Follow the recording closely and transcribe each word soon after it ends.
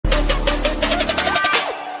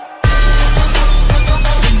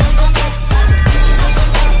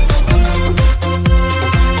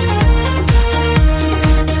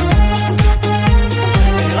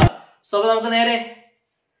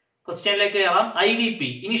ക്വസ്റ്റ്യനിലേക്ക് കയറാം. IVP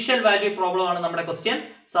initial value problem ആണ് നമ്മുടെ ക്വസ്റ്റ്യൻ.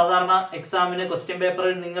 സാധാരണ എക്സാമിന് ക്വസ്റ്റ്യൻ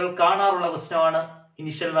പേപ്പറിൽ നിങ്ങൾ കാണാറുള്ള ക്വസ്റ്റ്യൻ ആണ്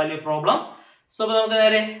ഇനിഷ്യൽ വാല്യൂ പ്രോബ്ലം. സോ നമുക്ക്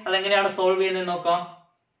നേരെ അതെങ്ങനെയാണ് സോൾവ് ചെയ്യുന്നത് നോക്കാം.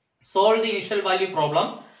 Solve the initial value problem.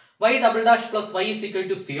 y double dash plus y is equal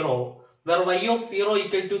to 0 where y of 0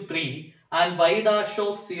 equal to 3 and y dash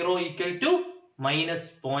of 0 equal to minus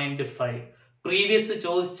 0.5. Previous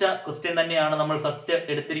ചോദിച്ച question തന്നെയാണ് നമ്മൾ first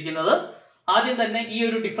എടുത്തിരിക്കുന്നത്. ആദ്യം തന്നെ ഈ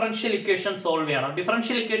ഒരു ഡിഫറൻഷ്യൽ ഇക്വേഷൻ സോൾവ് ചെയ്യണം.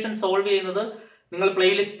 Differential equation solve ചെയ്യുന്നത് നിങ്ങൾ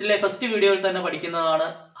പ്ലേലിസ്റ്റിലെ ഫസ്റ്റ് വീഡിയോയിൽ തന്നെ പഠിക്കുന്നതാണ്.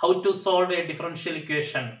 How to solve A differential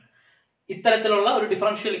equation. ഇത്തരത്തിലുള്ള ഒരു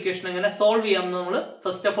ഡിഫറൻഷ്യൽ ഇക്വേഷൻ എങ്ങനെ സോൾവ് ചെയ്യാമെന്ന് നമ്മൾ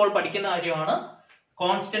ഫസ്റ്റ് ഓഫ് ഓൾ പഠിക്കുന്ന കാര്യമാണ്.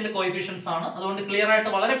 കോൺസ്റ്റന്റ് കോഎഫിഷ്യൻസ് ആണ്. അതുകൊണ്ട് ക്ലിയർ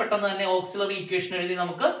ആയിട്ട് വളരെ പെട്ടെന്ന് തന്നെ ഓക്സിലറി ഇക്വേഷൻ എഴുതി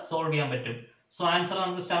നമുക്ക് സോൾവ് ചെയ്യാൻ പറ്റും. സോ ആൻസർ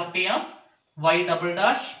നമുക്ക് സ്റ്റാർട്ട് ചെയ്യാം. y double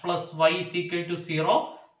dash plus y is equal to 0.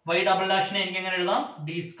 y double ഡാഷിനെ എനിക്ക് എങ്ങനെ എഴുതാം? d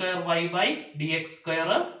square y by dx square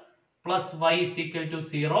plus y is equal to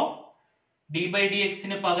 0. d by dx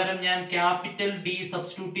ന് പകരം ഞാൻ ക്യാപിറ്റൽ D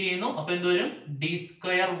സബ്സ്റ്റിറ്റ്യൂട്ട് ചെയ്യുന്നു. അപ്പൊ എന്ത് വരും? d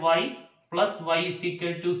square y plus y is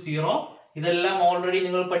equal to 0. ഇതെല്ലാം ഓൾറെഡി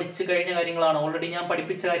നിങ്ങൾ പഠിച്ചു കഴിഞ്ഞ കാര്യങ്ങളാണ്. ഓൾറെഡി ഞാൻ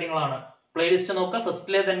പഠിപ്പിച്ച കാര്യങ്ങളാണ്. പ്ലേലിസ്റ്റ് നോക്കുക.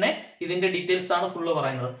 ഫസ്റ്റിലെ തന്നെ ഇതിന്റെ ഡീറ്റെയിൽസ് ആണ് ഫുള്ള്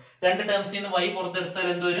പറയുന്നത്. രണ്ട് ടേംസിൽ നിന്ന് y പുറത്തെടുത്താൽ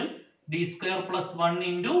എന്ത് വരും? d square plus 1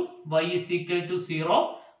 into y is equal to 0.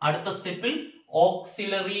 അടുത്ത സ്റ്റെപ്പിൽ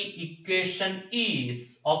ഓക്സിലറി ഇക്വേഷൻ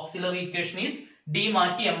ഈസ് d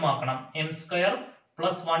മാറ്റി m ആക്കണം. m square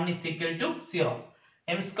plus 1 is equal to 0.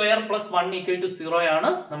 m square plus 1 equal to 0 ആണ്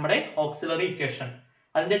നമ്മുടെ ഓക്സിലറി ഇക്വേഷൻ.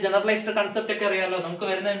 അതിന്റെ ജനറലൈസ്ഡ് കൺസെപ്റ്റ് ഒക്കെ അറിയാലോ. നമുക്ക്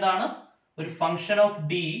വരുന്നത് എന്താണ്? ഒരു function of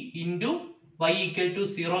d into y equal to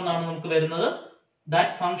 0 എന്നാണ് നമുക്ക് വരുന്നത്.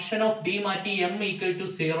 ദാറ്റ് ഫംഗ്ഷൻ ഓഫ് d മാറ്റി m equal to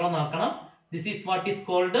 0 എന്നാക്കണം. This is what is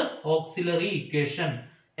called auxiliary equation.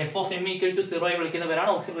 f of m equal to 0 ആയി വിളിക്കുന്നവരാണ്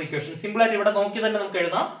ഓക്സിലറി ഇക്വേഷൻ. സിമ്പിൾ ആയിട്ട് ഇവിടെ നോക്കി തന്നെ നമുക്ക്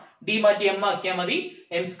എഴുതാം. d മാറ്റി m ആക്കിയാൽ മതി.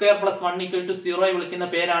 m square plus 1 equal to 0 ആയി വിളിക്കുന്ന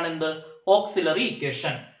പേരാണ് എന്ത്? Auxiliary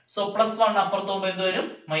equation. സോ പ്ലസ് 1 അപ്പുറത്ത് പോകുമ്പോൾ എന്ത് വരും?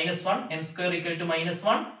 Minus 1. m square equal to minus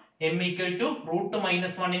 1. m equal to root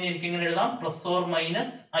minus 1 എനിക്ക് എങ്ങനെ എഴുതാം? പ്ലസ് ഓർ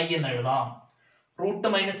മൈനസ് i എന്ന് എഴുതാം. Root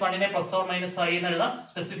minus 1 plus or minus i എന്ന് എഴുതാം.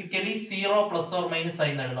 Specifically 0 plus or minus i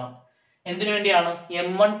എന്ന് എഴുതാം. എന്തിനു വേണ്ടിയാണ്?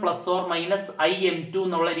 m1 plus or minus i m2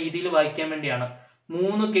 എന്നുള്ള രീതിയിൽ വായിക്കാൻ വേണ്ടിയാണ്.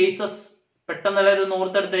 3 കേസസ് പെട്ടെന്ന് എല്ലാവരും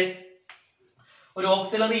ഓർത്തെടുത്തേ. ഒരു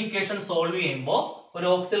ഓക്സിലറി ഇക്വേഷൻ സോൾവ് ചെയ്യുമ്പോൾ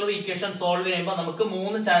നമുക്ക്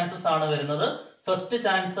 3 ചാൻസസ് ആണ് വരുന്നത്. ഫസ്റ്റ്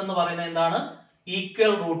ചാൻസ് എന്ന് പറയുന്നത് എന്താണ്?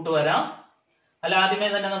 ഈക്വൽ റൂട്ട് വരാം. അല്ല, ആദ്യമേ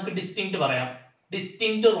തന്നെ നമുക്ക് ഡിസ്റ്റിങ്ക്ട് പറയാം.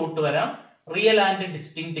 ഡിസ്റ്റിങ്ക്ട് റൂട്ട് വരാം. Real and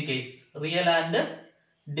distinct case. Real and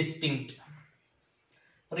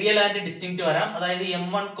distinct വരാം. അതായത്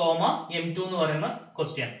m1, m2 എന്ന് പറയുന്ന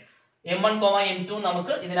ക്വസ്റ്റ്യൻ. m1, m2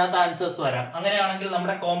 നമുക്ക് ഇതിനകത്ത് ആൻസേഴ്സ് വരാം. അങ്ങനെയാണെങ്കിൽ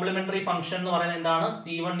നമ്മുടെ കോംപ്ലിമെന്ററി ഫംഗ്ഷൻ എന്ന് പറയുന്നത് എന്താണ്?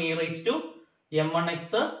 c1 e raised to m1x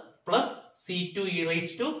plus c2 e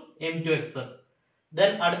raised to m2x.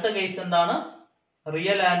 Then അടുത്ത കേസ് എന്താണ്?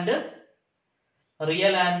 റിയൽ ആൻഡ്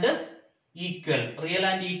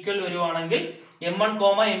ഈക്വൽ വരുവാണെങ്കിൽ m1,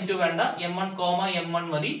 m2 വേണ്ട, m1, m1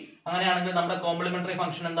 മതി. അങ്ങനെയാണെങ്കിൽ നമ്മുടെ കോംപ്ലിമെന്ററി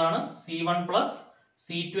ഫംഗ്ഷൻ എന്താണ്? c1 plus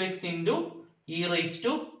c2x into e raised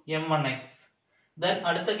to m1x. Then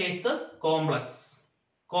അടുത്ത case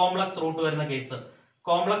complex root വരുന്ന കേസ്.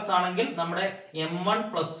 കോംപ്ലക്സ് ആണെങ്കിൽ നമ്മുടെ m1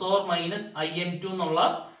 plus or minus im2 എന്നുള്ള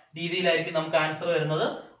രീതിയിലായിരിക്കും നമുക്ക് ആൻസർ വരുന്നത്.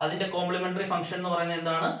 അതിന്റെ കോംപ്ലിമെന്ററി ഫംഗ്ഷൻ എന്ന് പറയുന്നത്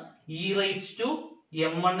എന്താണ്? e raised to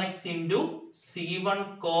m1x into c1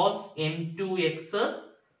 cos m2x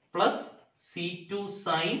plus c2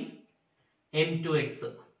 sin m2x.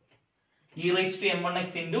 e raised to m1x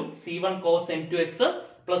into c1 cos m2x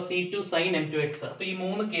plus c2 sin m2x. അപ്പൊ ഈ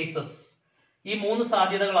 3 കേസസ്, ഈ 3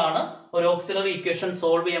 സാധ്യതകളാണ് ഒരു ഓക്സിലറി ഇക്വേഷൻ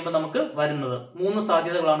സോൾവ് ചെയ്യുമ്പോൾ നമുക്ക് വരുന്നത്. 3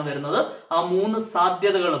 സാധ്യതകളാണ് വരുന്നത്. ആ 3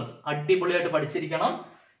 സാധ്യതകളും അടിപൊളിയായിട്ട് പഠിച്ചിരിക്കണം.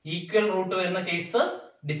 ഈക്വൽ റൂട്ട് വരുന്ന കേസ്,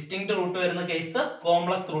 ഡിസ്റ്റിങ്ക്ട് റൂട്ട് വരുന്ന കേസ്,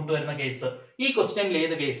 കോംപ്ലക്സ് റൂട്ട് വരുന്ന കേസ്. ഈ ക്വസ്റ്റ്യനിൽ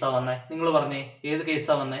ഏത് കേസാ വന്നേ? നിങ്ങൾ പറഞ്ഞേ, ഏത്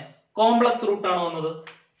കേസാ വന്നേ? കോംപ്ലക്സ് റൂട്ട് ആണ് വന്നത്.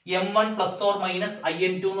 m1 plus or minus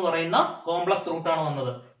im2 എന്ന് പറയുന്ന കോംപ്ലക്സ് റൂട്ട് ആണ്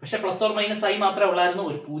വന്നത്. പക്ഷെ പ്ലസ് ഓർ മൈനസ് i മാത്രമേ ഉള്ളായിരുന്നു.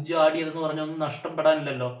 ഒരു 0 ആഡ് ചെയ്തെന്ന് പറഞ്ഞൊന്നും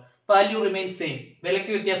നഷ്ടപ്പെടാനില്ലല്ലോ. വാല്യൂ റിമെയിൻ സെയിം,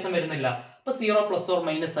 വിലയ്ക്ക് വ്യത്യാസം വരുന്നില്ല. അപ്പൊ 0 പ്ലസ് ഓർ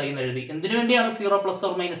മൈനസ് i എന്ന് എഴുതി. എന്തിനു വേണ്ടിയാണ് 0 പ്ലസ്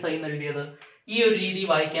ഓർ മൈനസ് i എന്ന് എഴുതിയത്? ഈ ഒരു രീതി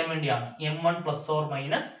വായിക്കാൻ വേണ്ടിയാണ്. m1 plus or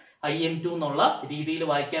minus im2 എന്നുള്ള രീതിയിൽ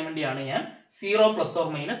വായിക്കാൻ വേണ്ടിയാണ് ഞാൻ 0 പ്ലസ് ഓർ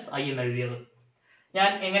മൈനസ് i എന്ന് എഴുതിയത്.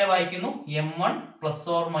 ഞാൻ എങ്ങനെ വായിക്കുന്നു? m1 പ്ലസ്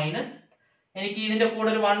ഓർ മൈനസ്, എനിക്ക് ഇതിന്റെ കൂടെ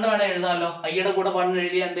ഒരു 1 വേണേ എഴുതാമല്ലോ. ഐയുടെ കൂടെ 1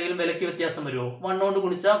 എഴുതിയാൽ എന്തെങ്കിലും വിലയ്ക്ക് വ്യത്യാസം വരുമോ? 1 കൊണ്ട്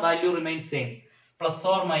ഗുണിച്ചാൽ value remain same. Plus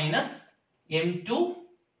or minus m2.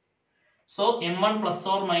 So m1 plus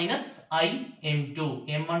or minus im2.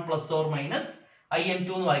 m1 plus or minus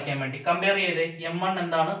im2 എന്ന് വായിക്കാൻ വേണ്ടി കമ്പയർ ചെയ്തേ. m1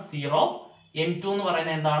 എന്താണ്? 0. m2 എന്ന്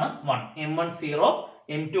പറയുന്നത് എന്താണ്? 1. m1 0,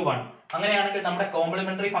 m2 1. അങ്ങനെയാണെങ്കിൽ നമ്മുടെ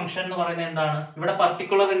കോംപ്ലിമെന്ററി ഫംഗ്ഷൻ എന്ന് പറയുന്നത് എന്താണ്? ഇവിടെ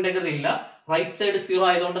പർട്ടിക്കുലർ ഇന്റഗ്രൽ ഇല്ല. റൈറ്റ് സൈഡ് 0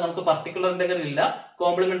 ആയതുകൊണ്ട് നമുക്ക് പർട്ടിക്കുലർ ഇന്റഗ്രൽ ഇല്ല.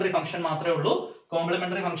 കോംപ്ലിമെന്ററി ഫംഗ്ഷൻ മാത്രമേ ഉള്ളൂ.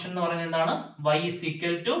 കോംപ്ലിമെന്ററി ഫംഗ്ഷൻ എന്ന് പറയുന്നത് എന്താണ്? y is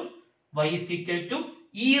equal to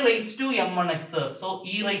e raised to m1x. So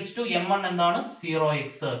e raised to m1 എന്താണ്?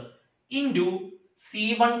 0x into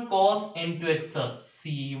c1 cos n2x.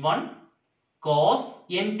 c1 cos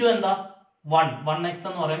n2 എന്താ? 1x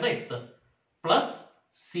എന്ന് പറയുമ്പോൾ x plus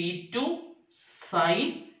c2 sin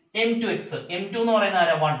n2x. n2 എന്ന് പറയുന്നത്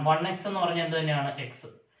ആരാ? 1x എന്ന് പറഞ്ഞാൽ എന്ത് തന്നെയാണ്? x.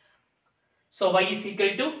 So y is equal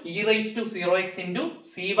to e raised to 0x into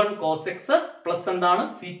c1 cos x plus എന്താണ്?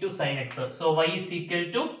 c2 sin x. So y is equal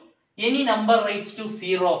to any number raised to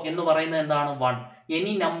 0 എന്ന് പറയുന്നത് എന്താണ്? 1.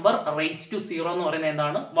 any number raised to 0 എന്ന് പറയുന്നത്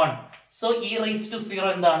എന്താണ്? 1. So e raised to 0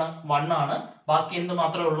 എന്താണ്? 1 ആണ്. ബാക്കി എന്ത്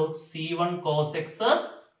മാത്രമേ ഉള്ളൂ? c1 cos x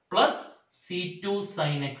plus c2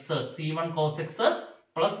 sin x. c1 cos x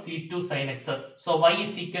plus c2 sin x. So y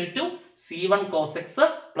is equal to c1 cos x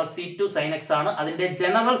plus c2 sin x ആണ് അതിന്റെ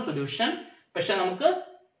ജനറൽ സൊല്യൂഷൻ. പക്ഷെ നമുക്ക്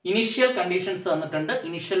ഇനിഷ്യൽ കണ്ടീഷൻസ് തന്നിട്ടുണ്ട്.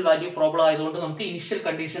 ഇനിഷ്യൽ വാല്യൂ പ്രോബ്ലം ആയതുകൊണ്ട് നമുക്ക് initial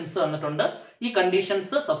conditions തന്നിട്ടുണ്ട്. ഈ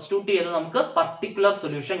conditions substitute ചെയ്ത് നമുക്ക് പർട്ടിക്കുലർ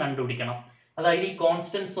സൊല്യൂഷൻ കണ്ടുപിടിക്കണം. അതായത് ഈ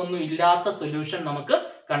കോൺസ്റ്റൻസ് ഒന്നും ഇല്ലാത്ത സൊല്യൂഷൻ നമുക്ക്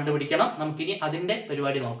കണ്ടുപിടിക്കണം. നമുക്കിനി അതിന്റെ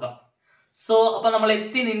പരിപാടി നോക്കാം. സോ അപ്പൊ നമ്മൾ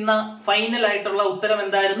എത്തി നിന്ന ഫൈനൽ ആയിട്ടുള്ള ഉത്തരം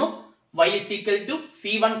എന്തായിരുന്നു? y is equal to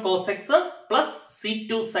c1 cos x plus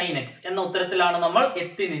c2 sin x എന്ന ഉത്തരത്തിലാണ് നമ്മൾ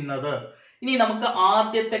എത്തി നിന്നത്. ഇനി നമുക്ക്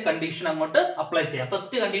ആദ്യത്തെ കണ്ടീഷൻ അങ്ങോട്ട് അപ്ലൈ ചെയ്യാം.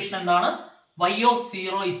 ഫസ്റ്റ് കണ്ടീഷൻ എന്താണ്? y of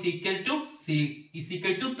 0 is equal to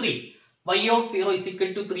 3. y of 0 is equal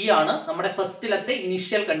to 3 ആണ് നമ്മുടെ ഫസ്റ്റിലത്തെ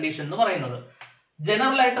ഇനിഷ്യൽ കണ്ടീഷൻ എന്ന് പറയുന്നത്.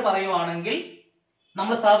 ജനറൽ ആയിട്ട് പറയുവാണെങ്കിൽ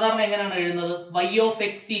നമ്മൾ സാധാരണ എങ്ങനെയാണ് എഴുതുന്നത്? y of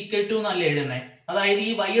x equal to എന്നല്ല എഴുതുന്നത്. അതായത്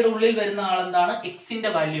ഈ y യുടെ ഉള്ളിൽ വരുന്ന ആൾ എന്താണ്? x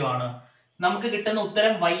ന്റെ വാല്യൂ ആണ്. നമുക്ക് കിട്ടുന്ന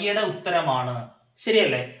ഉത്തരം y യുടെ ഉത്തരമാണ്.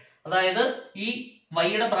 ശരിയല്ലേ? അതായത് ഈ y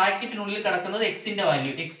യുടെ ബ്രാക്കറ്റിനുള്ളിൽ കിടക്കുന്നത് x ന്റെ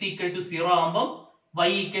വാല്യൂ. x equal to 0 ആകുമ്പോൾ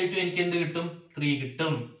y equal to എനിക്ക് എന്ത് കിട്ടും? 3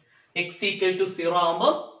 കിട്ടും. x equal to 0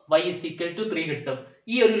 ആകുമ്പോൾ y is equal to 3 കിട്ടും.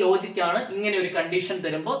 ഈ ഒരു ലോജിക്കാണ് ഇങ്ങനെ ഒരു കണ്ടീഷൻ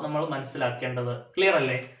തരുമ്പോൾ നമ്മൾ മനസ്സിലാക്കേണ്ടത്. ക്ലിയർ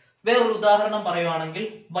അല്ലേ? വേറൊരു ഉദാഹരണം പറയുവാണെങ്കിൽ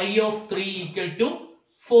y of 3 equal to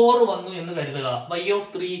 4 വന്നു എന്ന് കരുതുക. y of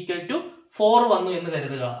 3 equal to 4 വന്നു എന്ന്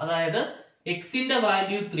കരുതുക. അതായത് x ന്റെ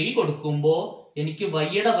വാല്യൂ 3 കൊടുക്കുമ്പോൾ എനിക്ക് y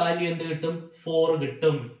യുടെ വാല്യൂ എന്ത് കിട്ടും? 4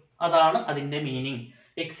 കിട്ടും. അതാണ് അതിന്റെ മീനിങ്.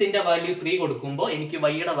 x ന്റെ വാല്യൂ 3 കൊടുക്കുമ്പോൾ എനിക്ക്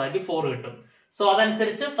y യുടെ വാല്യൂ 4 കിട്ടും. സോ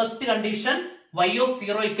അതനുസരിച്ച് first condition y of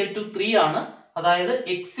 0 equal to 3 ആണ്. അതായത്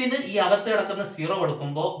x ന് ഈ അകത്ത് കിടക്കുന്ന 0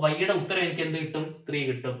 കൊടുക്കുമ്പോൾ y യുടെ ഉത്തരം എനിക്ക് എന്ത് കിട്ടും? 3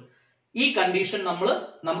 കിട്ടും. ഈ കണ്ടീഷൻ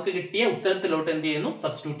നമുക്ക് കിട്ടിയ ഉത്തരത്തിലോട്ട് എന്ത് ചെയ്യുന്നു?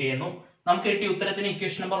 സബ്സ്റ്റിറ്റ്യൂട്ട് ചെയ്യുന്നു. നമുക്ക് കിട്ടിയ ഉത്തരത്തിന്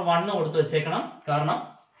ഇക്വേഷൻ നമ്പർ 1 കൊടുത്തു വെച്ചേക്കണം. കാരണം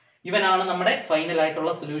ഇവനാണ് നമ്മുടെ ഫൈനൽ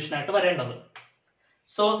ആയിട്ടുള്ള സൊല്യൂഷൻ ആയിട്ട് വരേണ്ടത്.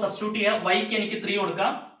 സോ സബ്സ്റ്റിറ്റ്യൂട്ട് ചെയ്യാം. y ക്ക് എനിക്ക് 3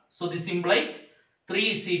 കൊടുക്കാം. So this implies 3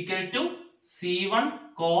 is equal to c1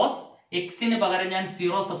 cos x ന് പകരം ഞാൻ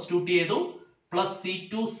 0 സബ്സ്റ്റിറ്റ്യൂട്ട് ചെയ്തു പ്ലസ്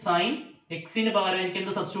c2 sin x ന് പകരം എനിക്ക്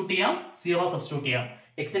എന്ത് സബ്സ്റ്റിറ്റ്യൂട്ട് ചെയ്യാം? 0 സബ്സ്റ്റിറ്റ്യൂട്ട് ചെയ്യാം.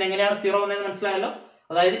 x ന് എങ്ങനെയാണ് 0 വന്നതെന്ന് മനസ്സിലായല്ലോ.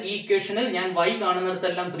 അതായത് ഈ ഇക്വേഷനിൽ ഞാൻ y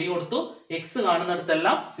കാണുന്നിടത്തെല്ലാം 3 കൊടുത്തു, x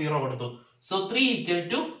കാണുന്നിടത്തെല്ലാം 0 കൊടുത്തു. So 3 equal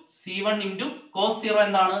to c1 into cos 0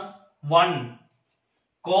 എന്താണ്? 1.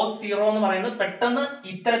 cos 0 എന്ന് പറയുന്നത് പെട്ടെന്ന്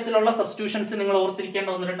ഇത്തരത്തിലുള്ള സബ്സ്റ്റിറ്റ്യൂഷൻസ് നിങ്ങൾ ഓർത്തിരിക്കേണ്ട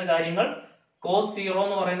ഒന്ന് രണ്ട് കാര്യങ്ങൾ. cos 0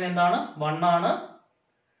 എന്ന് പറയുന്നത് എന്താണ്? 1 ആണ്.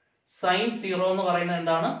 sin 0 എന്ന് പറയുന്നത്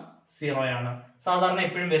എന്താണ്? 0 ആണ്. സാധാരണ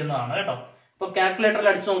എപ്പോഴും വരുന്നതാണ് കേട്ടോ. ഇപ്പൊ കാൽക്കുലേറ്ററിൽ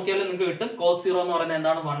അടിച്ചു നോക്കിയാൽ നിങ്ങൾക്ക് കിട്ടും cos 0 എന്ന് പറയുന്നത്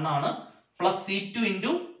എന്താണ്? 1 ആണ്. പ്ലസ് c2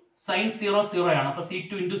 into sin 0 0 ആണ്. അപ്പൊ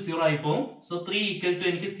c2 into 0 ആയി പോകും. സോ 3 equal to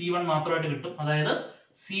എനിക്ക് c1 മാത്രമായിട്ട് കിട്ടും. അതായത്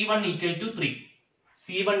c1 equal to 3.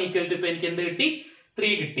 c1 equal to ഇപ്പൊ എനിക്ക് എന്ത് കിട്ടി?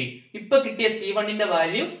 3 കിട്ടി. ഇപ്പൊ കിട്ടിയ c1 ന്റെ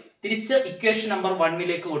വാല്യൂ തിരിച്ച് ഇക്വേഷൻ നമ്പർ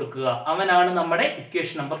 1 കൊടുക്കുക. അവനാണ് നമ്മുടെ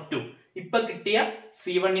ഇക്വേഷൻ നമ്പർ 2. ഇപ്പൊ കിട്ടിയ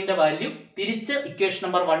c1 ന്റെ വാല്യൂ തിരിച്ച് ഇക്വേഷൻ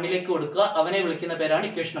നമ്പർ 1 കൊടുക്കുക. അവനെ വിളിക്കുന്ന പേരാണ്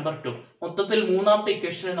ഇക്വേഷൻ നമ്പർ 2. മൊത്തത്തിൽ മൂന്നാമത്തെ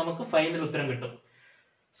ഇക്വേഷനിൽ നമുക്ക് ഫൈനൽ ഉത്തരം കിട്ടും.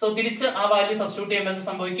 സോ തിരിച്ച് ആ വാല്യൂ സബ്സ്റ്റിറ്റ്യൂട്ട് ചെയ്യുമ്പോൾ എന്ത്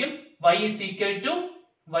സംഭവിക്കും? y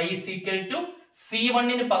is equal to c1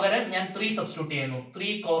 ന് പകരം ഞാൻ 3 സബ്സ്റ്റിറ്റ്യൂട്ട് ചെയ്യുന്നു.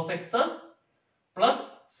 3 cos x plus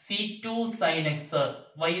c2 sin x.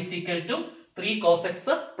 y is equal to 3 cos x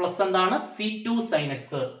plus എന്താണ്? c2 sin x.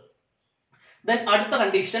 ദെൻ അടുത്ത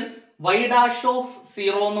കണ്ടീഷൻ y dash of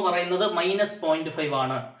 0 എന്ന് പറയുന്നത് -0.5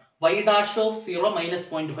 ആണ്. y dash of 0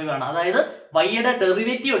 -0.5 ആണ്. അതായത് y യുടെ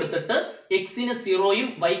ഡെറിവേറ്റീവ് എടുത്തിട്ട് x ന് 0യും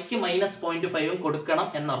y ക്ക് -0.5ഉം കൊടുക്കണം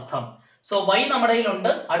എന്നർത്ഥം. സോ y നമ്മുടെ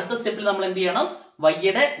കയ്യിലുണ്ട്. അടുത്ത സ്റ്റെപ്പിൽ നമ്മൾ എന്ത് ചെയ്യണം? y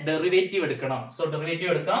യുടെ ഡെറിവേറ്റീവ് എടുക്കണം. സോ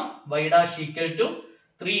ഡെറിവേറ്റീവ് എടുക്കാം. y dash equal to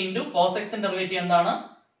 3 into cos x ന്റെ ഡെറിവേറ്റീവ് എന്താണ്?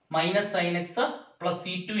 -sin x plus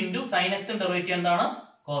c2 into sin x ന്റെ ഡെറിവേറ്റീവ് എന്താണ്?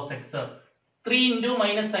 cos x. 3 into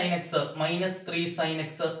 -sin x -3 sin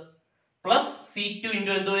x plus c2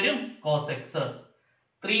 into എന്ത് വരും? cos x.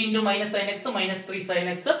 3 into -sin x -3 sin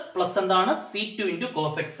x plus എന്താണ്? c2 into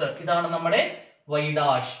cos x. ഇതാണ് നമ്മുടെ y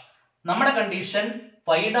dash. നമ്മുടെ condition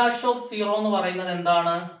y dash of 0 എന്ന് പറയുന്നത്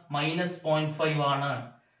എന്താണ്? -0.5 ആണ്.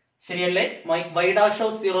 ശരിയല്ലേ? y ഡാഷ്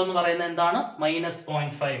ഓഫ് 0 എന്ന് പറയുന്നത് എന്താണ്?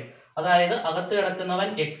 -0.5. അതായത് അകത്ത് കിടക്കുന്നവൻ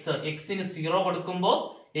എക്സിന് 0 കൊടുക്കുമ്പോൾ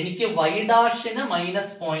എനിക്ക് y ഡാഷിന്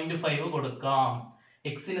 -0.5 കൊടുക്കാം.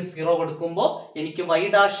 എക്സിന് 0 കൊടുക്കുമ്പോൾ എനിക്ക് y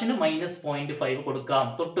ഡാഷിന് -0.5 കൊടുക്കാം.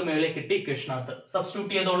 തൊട്ട് മേളിൽ കിട്ടി ഇക്വേഷനകത്ത്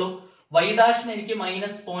സബ്സ്റ്റിറ്റ്യൂട്ട് ചെയ്തോളൂ. y ഡാഷിന് എനിക്ക്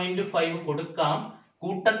 -0.5 കൊടുക്കാം.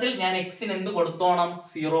 കൂട്ടത്തിൽ ഞാൻ എക്സിന് എന്ത് കൊടുത്തോണം?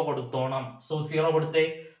 0 കൊടുത്തോണം. സോ 0 കൊടുത്തേ.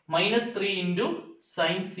 -3 into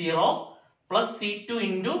sin 0 plus c2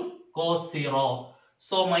 into cos 0.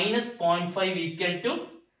 So -0.5 equal to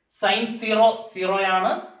sin 0 0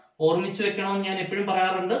 ആണ്. ഓർമ്മിച്ചു വെക്കണമെന്ന് ഞാൻ എപ്പോഴും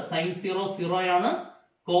പറയാറുണ്ട്. sin 0 0 ആണ്,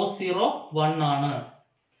 cos 0 1 ആണ്.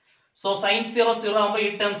 സോ sin 0 0 ആകുമ്പോൾ ഈ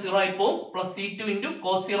ടേം 0 ആയി പോകും. പ്ലസ് c2 into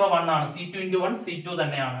cos 0 1 ആണ്. c2 into 1 c2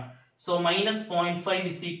 തന്നെയാണ്. സോ -0.5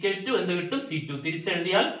 is equal to എന്ത് കിട്ടും? c2.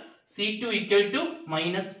 തിരിച്ചെഴുതിയാൽ c2 equal to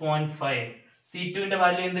 -0.5. c2 ന്റെ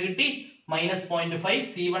വാല്യൂ എന്ത് കിട്ടി? -0.5.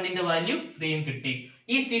 c1 ന്റെ വാല്യൂ 3 കിട്ടി.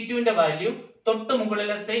 ഈ c2 ന്റെ വാല്യൂ തൊട്ട്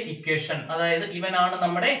മുകളിലത്തെ ഇക്വേഷൻ, അതായത് ഇവനാണ്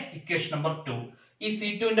നമ്മുടെ ഇക്വേഷൻ നമ്പർ 2. ഈ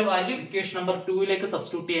c2 ന്റെ വാല്യൂ ഇക്വേഷൻ നമ്പർ 2ലേക്ക്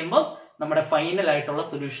സബ്സ്റ്റിറ്റ്യൂട്ട് ചെയ്യുമ്പോൾ നമ്മുടെ ഫൈനൽ ആയിട്ടുള്ള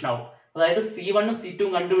സൊല്യൂഷൻ ആവും. അതായത് c1 ഉം c2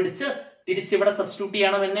 ഉം കണ്ടുപിടിച്ച് തിരിച്ച് ഇവിടെ സബ്സ്റ്റിറ്റ്യൂട്ട്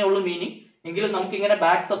ചെയ്യണം എന്നേ ഉള്ളൂ മീനിങ്. എങ്കിലും നമുക്ക് ഇങ്ങനെ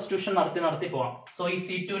ബാക്ക് സബ്സ്റ്റിറ്റ്യൂഷൻ നടത്തി പോവാം. സോ ഈ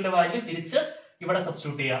c2 ന്റെ വാല്യൂ തിരിച്ച് ഇവിടെ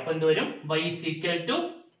സബ്സ്റ്റിറ്റ്യൂട്ട് ചെയ്യാം. അപ്പൊ എന്ത് വരും? y is equal to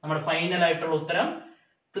നമ്മുടെ ഫൈനൽ ആയിട്ടുള്ള ഉത്തരം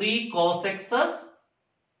 3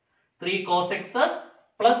 cos x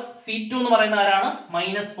പ്ലസ് c2 എന്ന് പറയുന്ന ആരാണ്?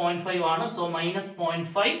 -0.5 ആണ്. So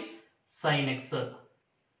 -0.5 sin x.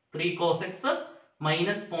 3 cos x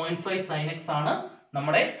 -0.5 sin x ആണ്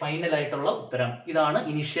നമ്മുടെ ഫൈനൽ ആയിട്ടുള്ള ഉത്തരം. ഇതാണ്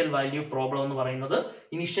ഇനിഷ്യൽ വാല്യൂ പ്രോബ്ലം എന്ന് പറയുന്നത്.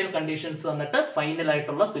 ഇനിഷ്യൽ കണ്ടീഷൻസ് തന്നിട്ട് ഫൈനൽ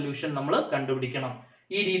ആയിട്ടുള്ള സൊല്യൂഷൻ നമ്മൾ കണ്ടുപിടിക്കണം.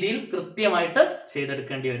 ഈ രീതിയിൽ കൃത്യമായിട്ട്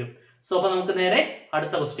ചെയ്തെടുക്കേണ്ടി വരും. സോ അപ്പൊ നമുക്ക് നേരെ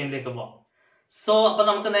അടുത്ത ക്വസ്റ്റ്യനിലേക്ക് പോവാം.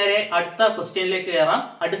 കയറാം.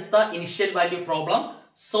 അടുത്ത initial value problem.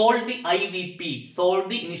 Solve the IVP. Solve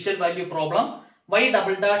the initial value problem. Y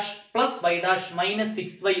double dash plus y dash minus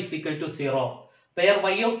 6y is equal to 0. Where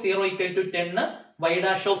y of 0 equal to 10, y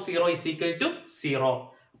dash of 0 is equal to 0.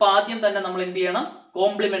 അപ്പൊ ആദ്യം തന്നെ നമ്മൾ എന്ത് ചെയ്യണം?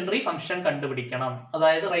 Complementary function കണ്ടുപിടിക്കണം.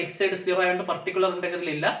 അതായത് right side 0 ആയതുകൊണ്ട് particular integral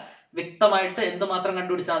ഇല്ല. വ്യക്തമായിട്ട് എന്ത് മാത്രം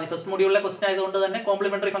കണ്ടുപിടിച്ചാൽ മതി. ഫസ്റ്റ് മൊഡ്യൂളിലെ ക്വസ്റ്റൻ ആയതുകൊണ്ട് തന്നെ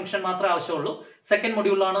കോംപ്ലിമെന്ററി ഫംഗ്ഷൻ മാത്രമേ ആവശ്യമുള്ളൂ. സെക്കൻഡ്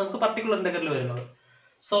മൊഡ്യൂളിലാണ് നമുക്ക് പർട്ടിക്കുലർ ഇന്റഗ്രൽ വരുന്നത്.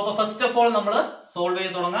 സോ അപ്പൊ ഫസ്റ്റ് ഓഫ് ഓൾ നമ്മൾ സോൾവ്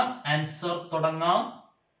ചെയ്ത് തുടങ്ങാം. ആൻസർ തുടങ്ങാം.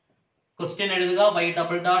 ക്വസ്റ്റ്യൻ എഴുതുക. y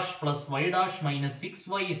double dash plus y dash minus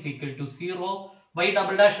 6y is equal to 0. y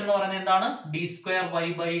double dash എന്ന് പറയുന്നത് എന്താണ്? d2y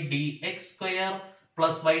by dx square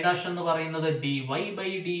plus y dash എന്ന് പറയുന്നത് dy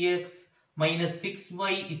by dx minus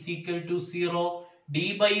 6y is equal to 0. d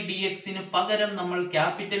by dx ന് പകരം നമ്മൾ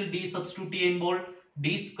capital D substitute ചെയ്യുമ്പോൾ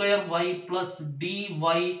d2y plus dy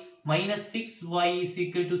minus 6y is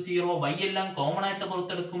equal to 0. y എല്ലാം കോമൺ ആയിട്ട്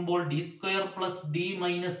പുറത്തെടുക്കുമ്പോൾ d2 plus d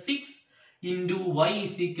minus 6 into y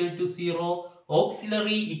is equal to 0.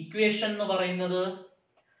 Auxiliary equation എന്ന് പറയുന്നത്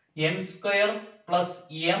m square plus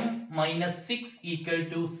m minus 6 equal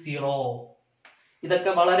to 0.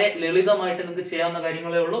 ഇതൊക്കെ വളരെ ലളിതമായിട്ട് നിങ്ങൾക്ക് ചെയ്യാവുന്ന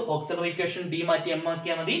കാര്യങ്ങളേ ഉള്ളൂ. ഓക്സിലറി ഇക്വേഷൻ d മാറ്റി m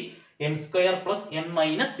മാറ്റിയാൽ മതി. m square plus m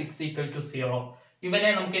minus 6 equal to 0. ഇവനെ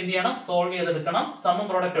നമുക്ക് എന്ത് ചെയ്യണം? സോൾവ് ചെയ്തെടുക്കണം. സമ്മും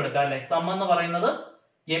പ്രോഡക്റ്റ് എടുക്കാം അല്ലെ? സം എന്ന് പറയുന്നത്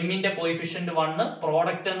m ന്റെ കോഎഫിഷ്യന്റ് 1,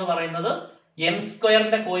 പ്രോഡക്റ്റ് എന്ന് പറയുന്നത് m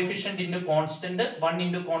സ്ക്വയറിന്റെ coefficient into constant 1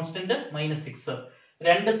 into constant minus 6.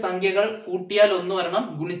 രണ്ട് സംഖ്യകൾ കൂട്ടിയാൽ 1 വരണം,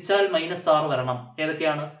 ഗുണിച്ചാൽ -6 വരണം.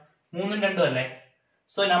 ഏതൊക്കെയാണ്? 3ഉം 2ഉം അല്ലേ?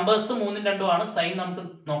 സോ നമ്പേഴ്സ് 3ഉം 2ഉം ആണ്. സൈൻ നമുക്ക്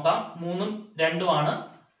നോക്കാം. 3ഉം 2ഉം ആണ്.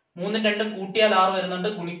 3ഉം 2ഉം കൂട്ടിയാൽ 6 വരുന്നുണ്ട്,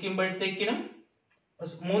 ഗുണിക്കുമ്പോഴത്തേക്കിനും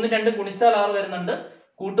 3ഉം 2ഉം ഗുണിച്ചാൽ 6 വരുന്നുണ്ട്,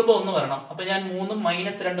 കൂട്ടുമ്പോൾ 1 വരണം. അപ്പൊ ഞാൻ 3ഉം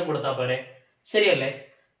 -2ഉം കൊടുത്താൽ പോരെ? ശരിയല്ലേ?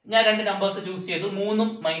 ഞാൻ രണ്ട് നമ്പേഴ്സ് ചൂസ് ചെയ്തു. 3ഉം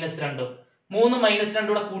 -2ഉം. 3 -2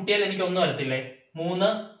 കൂടെ കൂട്ടിയാൽ എനിക്ക് 1 വരത്തില്ലേ? 3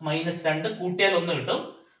 -2 കൂട്ടിയാൽ 1 കിട്ടും.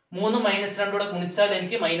 3 -2 കൂടെ ഗുണിച്ചാൽ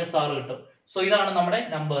എനിക്ക് -6 കിട്ടും. സോ ഇതാണ് നമ്മുടെ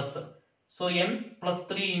numbers. So m +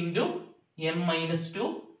 3 into m - 2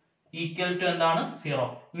 equal to എന്താണ്? 0.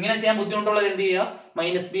 ഇങ്ങനെ ചെയ്യാൻ ബുദ്ധിമുട്ടുള്ളത് എന്ത് ചെയ്യുക?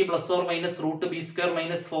 -b ± √b²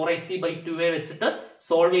 - 4ac/2a വെച്ചിട്ട്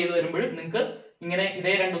സോൾവ് ചെയ്ത് വരുമ്പോഴും നിങ്ങൾക്ക് ഇങ്ങനെ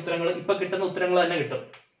ഇതേ രണ്ട് ഉത്തരങ്ങൾ ഇപ്പൊ കിട്ടുന്ന ഉത്തരങ്ങൾ തന്നെ കിട്ടും.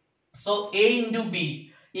 So a into b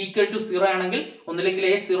equal to 0 ആണെങ്കിൽ ഒന്നില്ലെങ്കിൽ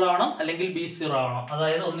a 0 ആവണം, അല്ലെങ്കിൽ b 0 ആവണം.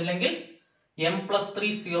 അതായത് ഒന്നില്ലെങ്കിൽ m +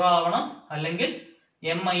 3 0 ആവണം, അല്ലെങ്കിൽ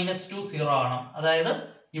m - 2 0 ആവണം. അതായത്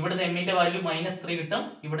ഇവിടുന്ന് m ന്റെ വാല്യൂ -3 കിട്ടും,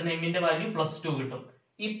 ഇവിടുന്ന് m ന്റെ വാല്യൂ +2 കിട്ടും.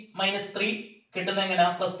 ഈ -3 കിട്ടുന്ന എങ്ങനെയാ?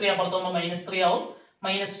 +3 അപ്പുറത്ത് പോകുമ്പോൾ -3 ആവും,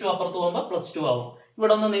 -2 അപ്പുറത്ത് പോകുമ്പോൾ +2 ആവും.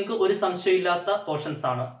 ഇവിടെ ഒന്നും നിങ്ങൾക്ക് ഒരു സംശയം ഇല്ലാത്ത പോർഷൻസ്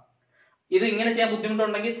ആണ്. ഇത് ഇങ്ങനെ ചെയ്യാൻ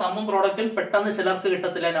ബുദ്ധിമുട്ടുണ്ടെങ്കിൽ സമ്മും പ്രോഡക്റ്റും പെട്ടെന്ന് ചിലർക്ക്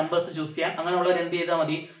കിട്ടത്തില്ല നമ്പേഴ്സ് ചൂസ് ചെയ്യാൻ. അങ്ങനെയുള്ളവർ എന്ത് ചെയ്താൽ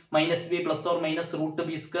മതി? -b ± √b²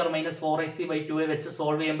 - 4ac/2a വെച്ച്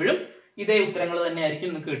സോൾവ് ചെയ്യുമ്പോഴും ഇതേ ഉത്തരങ്ങൾ തന്നെ ആയിരിക്കും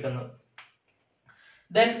നിങ്ങൾക്ക് കിട്ടുന്നത്.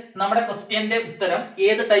 ദെൻ നമ്മുടെ ക്വസ്റ്റ്യന്റെ ഉത്തരം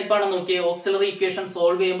ഏത് ടൈപ്പ് ആണെന്ന് നോക്കിയേ. ഓക്സിലറി ഇക്വേഷൻ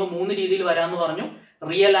സോൾവ് ചെയ്യുമ്പോൾ 3 രീതിയിൽ വരാമെന്ന് പറഞ്ഞു.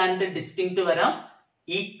 റിയൽ ആൻഡ് ഡിസ്റ്റിങ്ക്റ്റ് വരാം,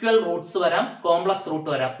 ഈക്വൽ റൂട്ട്സ് വരാം, കോംപ്ലക്സ് റൂട്ട്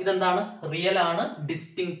വരാം. ഇതെന്താണ്? റിയൽ ആണ്,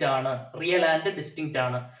 ഡിസ്റ്റിങ്ക്റ്റ് ആണ്. റിയൽ ആൻഡ് ഡിസ്റ്റിങ്ക്റ്റ്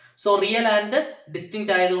ആണ്. സോ റിയൽ ആൻഡ്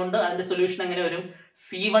ഡിസ്റ്റിങ്ക്റ്റ് ആയതുകൊണ്ട് അതിന്റെ സൊല്യൂഷൻ എങ്ങനെ വരും?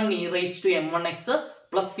 C1 e raised to m1x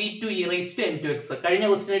plus C2 e raised to m2x. കഴിഞ്ഞ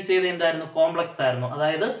ക്വസ്റ്റ്യനിൽ ചെയ്ത് എന്തായിരുന്നു? കോംപ്ലക്സ് ആയിരുന്നു.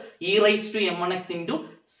 അതായത് e raised to m1x into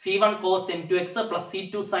C1 cos m2x plus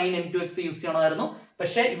C2 sin m2x use ചെയ്യണമായിരുന്നു.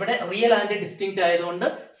 പക്ഷേ ഇവിടെ റിയൽ ആൻഡ് ഡിസ്റ്റിങ്ക്റ്റ് ആയതുകൊണ്ട്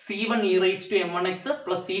C1 e raised to m1x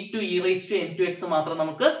plus C2 e raised to m2x മാത്രം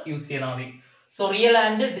നമുക്ക് യൂസ് ചെയ്താൽ മതി. സോ റിയൽ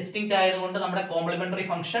ആൻഡ് ഡിസ്റ്റിങ്ക്റ്റ് ആയതുകൊണ്ട് നമ്മുടെ complementary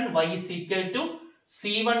function y is equal to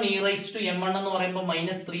C1 e raised to m1 എന്ന് പറയുമ്പോൾ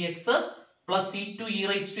 -3x plus C2 e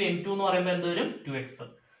raised to m2 എന്ന് പറയുമ്പോൾ എന്ത് വരും? 2x.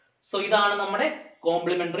 സോ ഇതാണ് നമ്മുടെ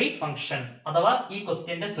കോംപ്ലിമെന്ററി ഫംഗ്ഷൻ അഥവാ ഈ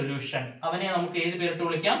ക്വസ്റ്റ്യന്റെ സൊല്യൂഷൻ. അവനെ നമുക്ക് ഏത് പേരിട്ട്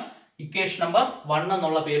വിളിക്കാം? ഇക്വേഷൻ നമ്പർ 1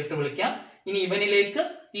 എന്നുള്ള പേരിട്ട് വിളിക്കാം. ഇനി ഇവനിലേക്ക്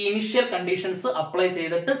ഈ ഇനിഷ്യൽ കണ്ടീഷൻസ് അപ്ലൈ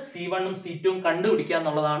ചെയ്തിട്ട് C1 ഉം C2 ഉം കണ്ടുപിടിക്കുക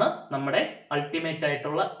എന്നുള്ളതാണ് നമ്മുടെ അൾട്ടിമേറ്റ്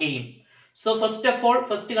ആയിട്ടുള്ള aim. So first of all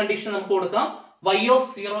first condition നമുക്ക് കൊടുക്കാം. y of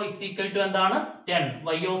 0 is equal to എന്താണ്? 10.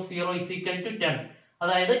 y of 0 is equal to 10.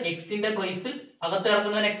 അതായത് എക്സിന്റെ പ്ലേസിൽ അകത്ത്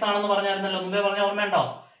കിടക്കുന്നവൻ എക്സ് ആണെന്ന് പറഞ്ഞായിരുന്നല്ലോ, മുമ്പേ പറഞ്ഞ ഓർമ്മയുണ്ടോ?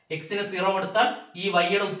 എക്സിന് 0 കൊടുത്താൽ ഈ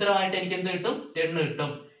വൈയുടെ ഉത്തരമായിട്ട് എനിക്ക് എന്ത് കിട്ടും? 10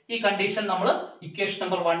 കിട്ടും. ഈ കണ്ടീഷൻ നമ്മൾ ഇക്വേഷൻ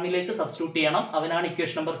നമ്പർ 1ലേക്ക് സബ്സ്റ്റിറ്റ്യൂട്ട് ചെയ്യണം. അവനാണ്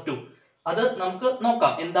ഇക്വേഷൻ നമ്പർ 2. അത് നമുക്ക്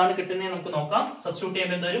നോക്കാം എന്താണ് കിട്ടുന്നത് നമുക്ക് നോക്കാം. സബ്സ്റ്റിറ്റ്യൂട്ട്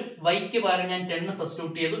ചെയ്യുമ്പോൾ എന്ത് വരും? വൈക്ക് പകരം ഞാൻ 10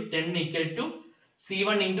 സബ്സ്റ്റിറ്റ്യൂട്ട് ചെയ്തു. 10 equal to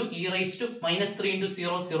C1 into e raised to -3 into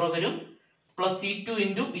 0 0 വരും plus C2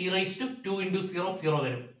 into e raised to 2 into 0 0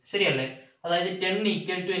 വരും. ശരിയല്ലേ? അതായത് 10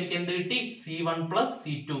 ഈക്വൽ ടു എനിക്ക് എന്ത് കിട്ടി? C1 plus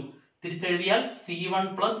C2. തിരിച്ചെഴുതിയാൽ C1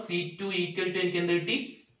 plus C2 equal to എനിക്ക് എന്ത് കിട്ടി?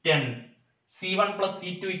 10. C1 plus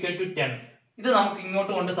C2 equal to 10. ഇത് നമുക്ക്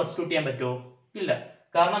ഇങ്ങോട്ട് കൊണ്ട് സബ്സ്റ്റിറ്റ്യൂട്ട് ചെയ്യാൻ പറ്റുമോ? ഇല്ല.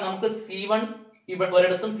 കാരണം നമുക്ക് C1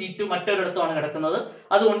 ഒരിടത്തും C2 മറ്റൊരിടത്തുമാണ് കിടക്കുന്നത്.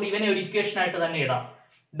 അതുകൊണ്ട് ഇവനെ ഒരു ഇക്വേഷൻ ആയിട്ട് തന്നെ ഇടാം.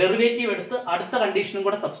 ഡെറിവേറ്റീവ് എടുത്ത് അടുത്ത കണ്ടീഷനും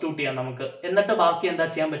കൂടെ സബ്സ്റ്റിറ്റ്യൂട്ട് ചെയ്യാം നമുക്ക്. എന്നിട്ട് ബാക്കി എന്താ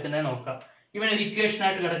ചെയ്യാൻ പറ്റുന്നത് നോക്കാം. ഇവൻ ഒരു ഇക്വേഷൻ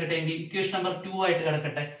ആയിട്ട് കിടക്കട്ടെ, എങ്കിൽ ഇക്വേഷൻ നമ്പർ 2 ആയിട്ട്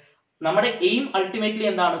കിടക്കട്ടെ. നമ്മുടെ എയിം അൾട്ടിമേറ്റ്ലി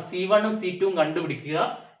എന്താണ്? C1 ഉം C2 ഉം കണ്ടുപിടിക്കുക,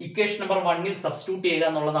 ഇക്വേഷൻ നമ്പർ 1ൽ സബ്സ്റ്റിറ്റ്യൂട്ട് ചെയ്യുക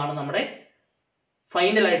എന്നുള്ളതാണ് നമ്മുടെ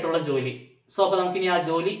ഫൈനൽ ആയിട്ടുള്ള ജോലി. സോ അപ്പൊ നമുക്ക് ഇനി ആ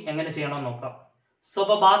ജോലി എങ്ങനെ ചെയ്യണമെന്ന് നോക്കാം. സോ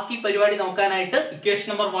അപ്പൊ ബാക്കി പരിപാടി നോക്കാനായിട്ട് ഇക്വേഷൻ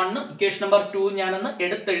നമ്പർ 1 ഇക്വേഷൻ നമ്പർ 2 ഞാനൊന്ന്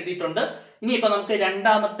എടുത്തെഴുതിയിട്ടുണ്ട്. ഇനിയിപ്പോ നമുക്ക്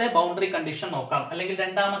രണ്ടാമത്തെ ബൗണ്ടറി കണ്ടീഷൻ നോക്കാം, അല്ലെങ്കിൽ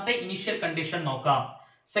രണ്ടാമത്തെ ഇനിഷ്യൽ കണ്ടീഷൻ നോക്കാം.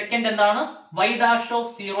 സെക്കൻഡ് എന്താണ്? y dash of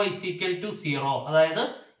 0 is equal to 0. അതായത്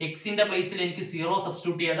എക്സിന്റെ പ്ലേസിൽ എനിക്ക് 0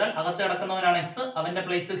 സബ്സ്റ്റിറ്റ്യൂട്ട് ചെയ്താൽ, അകത്ത് കിടക്കുന്നവനാണ് എക്സ്, അവന്റെ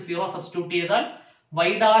പ്ലേസിൽ 0 സബ്സ്റ്റിറ്റ്യൂട്ട് ചെയ്താൽ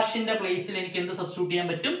y ഡാഷിന്റെ പ്ലേസിൽ എനിക്ക് എന്ത് സബ്സ്റ്റിറ്റ്യൂട്ട് ചെയ്യാൻ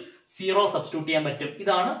പറ്റും? 0 സബ്സ്റ്റിറ്റ്യൂട്ട് ചെയ്യാൻ പറ്റും.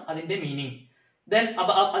 ഇതാണ് അതിന്റെ മീനിങ്. ദെൻ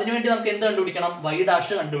അതിനുവേണ്ടി നമുക്ക് എന്ത് കണ്ടുപിടിക്കണം? y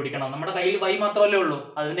ഡാഷ് കണ്ടുപിടിക്കണം. നമ്മുടെ കയ്യിൽ y മാത്രമല്ലേ ഉള്ളൂ,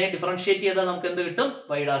 അതിനെ ഡിഫറൻഷിയേറ്റ് ചെയ്താൽ നമുക്ക് എന്ത് കിട്ടും?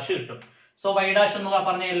 y ഡാഷ് കിട്ടും. സോ y ഡാഷ് എന്ന്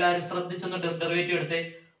പറഞ്ഞ എല്ലാവരും ശ്രദ്ധിച്ചൊന്ന് ഡെറിവേറ്റീവ് എടുത്തേ.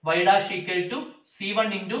 y dash equal to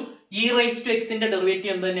C1 into e raised to x ന്റെ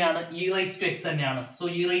ഡെറിവേറ്റീവ് എന്ത് തന്നെയാണ്? e raised to x തന്നെയാണ്. So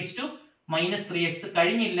e raised to -3x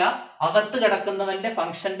കഴിഞ്ഞില്ല, അകത്ത് കിടക്കുന്നവന്റെ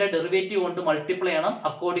ഫംഗ്ഷന്റെ ഡെറിവേറ്റീവ് കൊണ്ട് മൾട്ടിപ്ലൈ ചെയ്യണം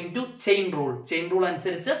according to chain rule. Chain rule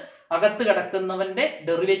അനുസരിച്ച് അകത്ത് കിടക്കുന്നവന്റെ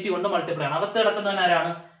ഡെറിവേറ്റീവ് കൊണ്ട് മൾട്ടിപ്ലൈ ചെയ്യണം. അകത്ത് കിടക്കുന്നവൻ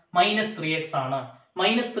ആരാണ്? -3x ആണ്.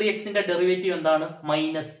 -3xന്റെ ഡെറിവേറ്റീവ് എന്താണ്?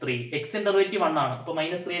 -3. എക്സിന്റെ ഡെറിവേറ്റീവ് 1 ആണ്. അപ്പൊ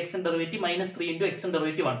 -3xന്റെ derivative -3 into x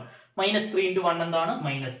derivative 1. -3 into 1 എന്താണ്?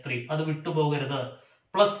 -3. അത് വിട്ടുപോകരുത്.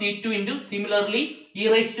 Plus C2 into similarly e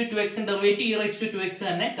raised to 2x derivative e raised to 2x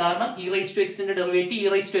തന്നെ, കാരണം e raised to x ന്റെ derivative e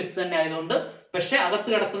raised to x തന്നെ ആയതുകൊണ്ട്. പക്ഷെ അകത്ത്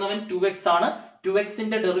കിടക്കുന്നവൻ 2x ആണ്. 2x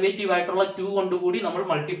ന്റെ ഡെറിവേറ്റീവ് ആയിട്ടുള്ള 2 കൊണ്ടുകൂടി നമ്മൾ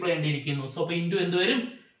മൾട്ടിപ്ലൈ ചെയ്യേണ്ടിയിരിക്കുന്നു. സോ അപ്പൊ ഇൻറ്റു എന്ത് വരും?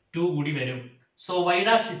 2 കൂടി വരും. So y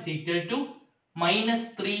dash is equal to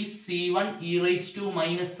 -3C1 e raised to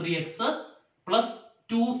 -3x plus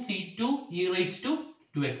 2C2 e raised to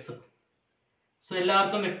 2x. So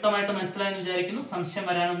എല്ലാവർക്കും വ്യക്തമായിട്ട് മനസ്സിലായെന്ന് വിചാരിക്കുന്നു. സംശയം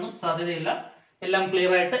വരാനൊന്നും സാധ്യതയില്ല. എല്ലാം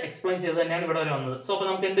ക്ലിയർ ആയിട്ട് എക്സ്പ്ലെയിൻ ചെയ്ത് തന്നെയാണ് ഇവിടെ വരെ വന്നത്. സോ അപ്പൊ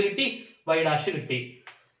നമുക്ക് എന്ത് കിട്ടി? y ഡാഷ് കിട്ടി.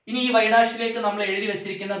 ഇനി ഈ y ഡാഷിലേക്ക് നമ്മൾ എഴുതി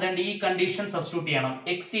വെച്ചിരിക്കുന്നത് ഈ കണ്ടീഷൻ സബ്സ്റ്റിറ്റ്യൂട്ട് ചെയ്യണം.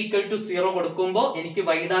 x ഈക്വൽ ടു 0 കൊടുക്കുമ്പോൾ എനിക്ക്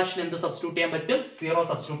y ഡാഷിന് എന്ത് സബ്സ്റ്റിറ്റ്യൂട്ട് ചെയ്യാൻ പറ്റും? 0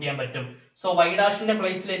 സബ്സ്റ്റിറ്റ്യൂട്ട് ചെയ്യാൻ പറ്റും. സോ y ഡാഷിന്റെ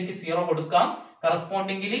പ്ലേസിൽ എനിക്ക് 0 കൊടുക്കാം.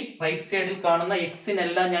 കറസ്പോണ്ടിംഗ്ലി റൈറ്റ് സൈഡിൽ കാണുന്ന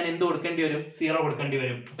എക്സിനെല്ലാം ഞാൻ എന്ത് കൊടുക്കേണ്ടി വരും? 0 കൊടുക്കേണ്ടി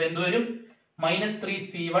വരും. അപ്പൊ എന്ത് വരും?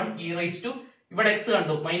 -3C1 e raised to, ഇവിടെ x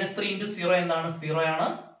കണ്ടു, -3 into 0 എന്താണ്? 0 ആണ്.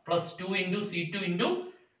 Plus 2 into C2 into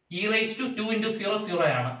e raised to 2 into 0 0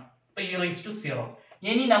 ആണ്. അപ്പൊ e raised to 0.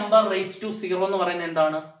 Any number raised to 0 എന്ന് പറയുന്നത്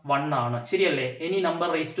എന്താണ്? 1 ആണ്. ശരിയല്ലേ? എനി നമ്പർ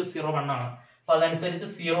raised to 0 1 ആണ്. അപ്പൊ അതനുസരിച്ച്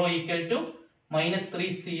 0 ഈക്വൽ ടു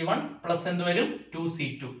 -3C1 പ്ലസ് എന്ത് വരും?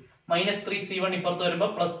 2C2. -3C1 ഇപ്പുറത്ത്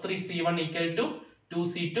വരുമ്പോൾ plus 3C1 equal to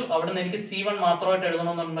 2C2. അവിടെ നിന്ന് എനിക്ക് C1 മാത്രമായിട്ട്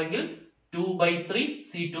എഴുതണമെന്നുണ്ടെങ്കിൽ 2/3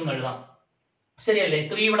 C2 എന്ന് എഴുതാം. ശരിയല്ലേ?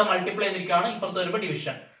 3 ഇവിടെ മൾട്ടിപ്ലൈ ചെയ്തിരിക്കുകയാണ്, ഇപ്പുറത്ത് വരുമ്പോൾ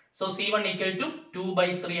division. So C1 equal to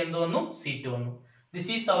 2/3 എന്ത് വന്നു? C2 വന്നു. This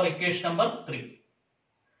is our equation number 3.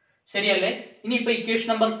 ശരിയല്ലേ? ഇനി ഇപ്പൊ ഇക്വേഷൻ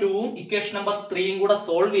നമ്പർ 2ഉം ഇക്വേഷൻ നമ്പർ 3യും കൂടെ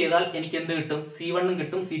സോൾവ് ചെയ്താൽ എനിക്ക് എന്ത് കിട്ടും? C1 ഉം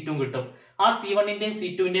കിട്ടും, C2 ഉം കിട്ടും. ആ C1 ന്റെയും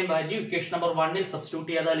C2 ന്റെയും വാല്യൂ ഇക്വേഷൻ നമ്പർ 1ൽ സബ്സ്റ്റിറ്റ്യൂട്ട്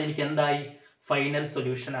ചെയ്താൽ എനിക്ക് എന്തായി? ഫൈനൽ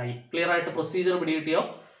സൊല്യൂഷൻ ആയി. ക്ലിയർ ആയിട്ട് പ്രൊസീജിയർ പിടികിട്ടിയോ?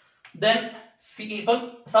 ദെൻ ഇപ്പം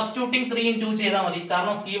സബ്സ്റ്റിറ്റ്യൂട്ടിംഗ് 3 in 2 ചെയ്താൽ മതി,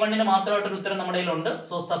 കാരണം C1 മാത്രമായിട്ടൊരു ഉത്തരം നമ്മുടെ കയ്യിലുണ്ട്.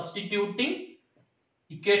 So substituting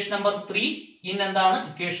equation number 3 in എന്താണ്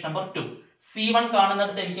ഇക്വേഷൻ നമ്പർ 2. C1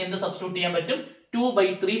 കാണുന്നിടത്ത് എനിക്ക് എന്ത് സബ്സ്റ്റിറ്റ്യൂട്ട് ചെയ്യാൻ പറ്റും?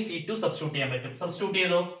 2/3 C2 സബ്സ്റ്റിറ്റ്യൂട്ട് ചെയ്യാൻ പറ്റും. സബ്സ്റ്റിറ്റ്യൂട്ട്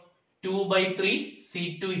ചെയ്തോ? 2/3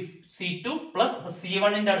 C2 പ്ലസ്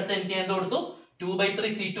C1 അടുത്ത് എനിക്ക് എന്ത് കൊടുത്തു?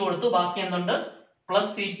 2/3 C2 കൊടുത്തു. ബാക്കി എന്തുണ്ട്?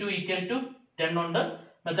 പ്ലസ് C2 ഈക്വൽ ടു 10 ഉണ്ട്.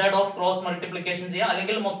 മെത്തേഡ് ഓഫ് ക്രോസ് മൾട്ടിപ്ലിക്കേഷൻ ചെയ്യാം,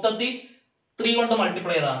 അല്ലെങ്കിൽ മൊത്തത്തിൽ 3 കൊണ്ട്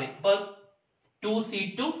മൾട്ടിപ്ലൈ ചെയ്താൽ മതി. അപ്പൊ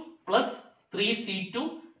 2C2 plus 3C2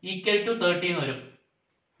 equal to 30 എന്ന് വരും.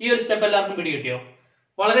 ഈ ഒരു സ്റ്റെപ്പ് എല്ലാവർക്കും പിടി കിട്ടിയോ?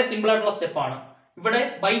 വളരെ സിമ്പിൾ ആയിട്ടുള്ള സ്റ്റെപ്പാണ്. ഇവിടെ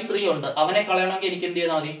ബൈ 3 ഉണ്ട്, അവനെ കളയണമെങ്കിൽ എനിക്ക് എന്ത്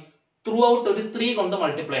ചെയ്താൽ മതി? ത്രൂ ഔട്ട് ഒരു 3 കൊണ്ട്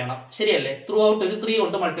മൾട്ടിപ്ലൈ ചെയ്യണം. ശരിയല്ലേ? ത്രൂ ഔട്ട് ഒരു 3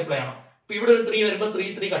 കൊണ്ട് മൾട്ടിപ്ലൈ ചെയ്യണം. അപ്പൊ ഇവിടെ ഒരു 3 വരുമ്പോൾ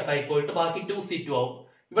 3 കട്ടായി പോയിട്ട് ബാക്കി 2C2 ആവും.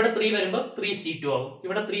 ഇവിടെ 3 വരുമ്പോൾ 3C2 ആവും.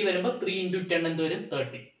 ഇവിടെ 3 വരുമ്പോൾ 3 × 10 എന്ത് വരും?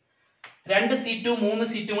 30. 2C2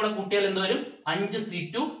 3C2 കൂടെ കൂട്ടിയാൽ എന്ത് വരും?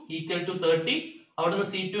 5C2 equal to 30. അവിടുന്ന്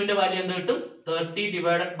C2 വാല്യൂ എന്ത് കിട്ടും? 30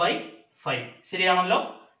 ഡിവൈഡഡ് ബൈ 5. ശരിയാണല്ലോ?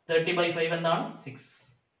 30/5 എന്താണ്? 6.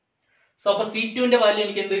 സോ അപ്പൊ C2 വാല്യൂ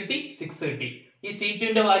എനിക്ക് എന്ത് കിട്ടി? 6 കിട്ടി. ഈ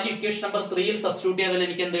C2 value equation number 3 substitute ചെയ്താൽ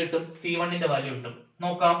എനിക്ക് എന്ത് കിട്ടും? C1 വാല്യൂ കിട്ടും.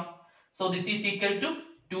 നോക്കാം. So this is equal to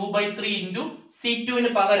 2/3 into C2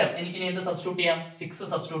 പകരം എനിക്ക് ഇനി എന്ത് സബ്സ്റ്റിറ്റ്യൂട്ട് ചെയ്യാം? 6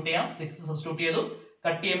 സബ്സ്റ്റിറ്റ്യൂട്ട് ചെയ്യാം. 6 സബ്സ്റ്റിറ്റ്യൂട്ട് ചെയ്തു.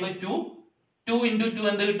 കട്ട് ചെയ്യുമ്പോൾ 2 × 2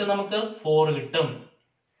 എന്ത് കിട്ടും? നമുക്ക് 4 കിട്ടും.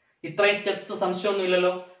 ഇത്രയും സ്റ്റെപ്സ് സംശയമൊന്നും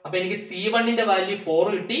ഇല്ലല്ലോ. അപ്പൊ എനിക്ക് C1 വാല്യൂ 4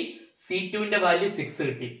 കിട്ടി, C2 വാല്യൂ 6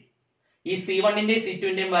 കിട്ടി. ഈ C1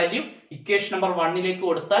 C2 value equation number 1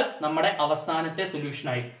 കൊടുത്താൽ നമ്മുടെ അവസാനത്തെ സൊല്യൂഷൻ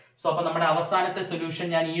ആയി. സോ അപ്പൊ നമ്മുടെ അവസാനത്തെ സൊല്യൂഷൻ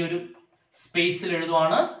ഞാൻ ഈ ഒരു സ്പേസിൽ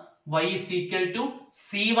എഴുതുവാണ്. y is equal to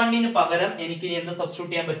C1 പകരം എനിക്ക് ഇനി എന്ത്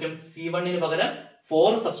സബ്സ്റ്റിറ്റ്യൂട്ട് ചെയ്യാൻ പറ്റും? C1 പകരം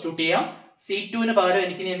 4 സബ്സ്റ്റിറ്റ്യൂട്ട് ചെയ്യാം. C2 പകരം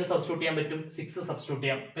എനിക്ക് ഇനി എന്ത് സബ്സ്റ്റിറ്റ്യൂട്ട് ചെയ്യാൻ പറ്റും? 6 സബ്സ്റ്റിറ്റ്യൂട്ട്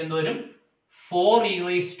ചെയ്യാം. അപ്പൊ എന്ത് വരും? 4e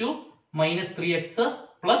 - 3x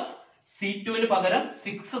പ്ലസ് C2 പകരം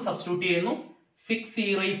 6 സബ്സ്റ്റിറ്റ്യൂട്ട് ചെയ്യുന്നു, 6e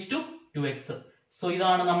 - 2x. സോ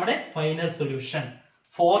ഇതാണ് നമ്മുടെ final solution.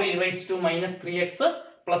 4e - 3x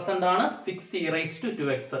plus എന്താണ്? 6e -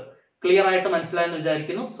 2x. ക്ലിയർ ആയിട്ട് മനസ്സിലായെന്ന്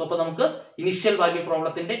വിചാരിക്കുന്നു. സോ അപ്പൊ നമുക്ക് ഇനിഷ്യൽ വാല്യൂ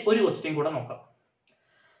പ്രോബ്ലത്തിന്റെ ഒരു ക്വസ്റ്റ്യൻ കൂടെ നോക്കാം.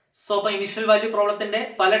 സോ അപ്പൊ ഇനിഷ്യൽ വാല്യൂ പ്രോബ്ലത്തിന്റെ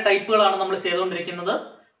പല ടൈപ്പുകളാണ് നമ്മൾ ചെയ്തുകൊണ്ടിരിക്കുന്നത്.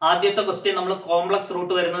 ആദ്യത്തെ ക്വസ്റ്റ്യൻ നമ്മൾ കോംപ്ലക്സ്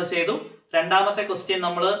റൂട്ട് വരുന്നത് ചെയ്തു. രണ്ടാമത്തെ ക്വസ്റ്റ്യൻ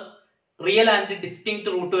നമ്മൾ റിയൽ ആൻഡ് ഡിസ്റ്റിങ്ക്ട്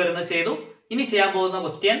റൂട്ട് വരുന്നത് ചെയ്തു. ഇനി ചെയ്യാൻ പോകുന്ന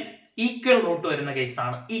ക്വസ്റ്റ്യൻ ഈക്വൽ റൂട്ട് വരുന്ന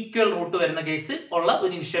കേസാണ്. ഈക്വൽ റൂട്ട് വരുന്ന കേസിൽ ഉള്ള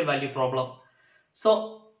ഒരു ഇനിഷ്യൽ വാല്യൂ പ്രോബ്ലം. സോ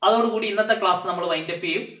അതോടുകൂടി ഇന്നത്തെ ക്ലാസ് നമ്മൾ വൈൻഡ് അപ്പ്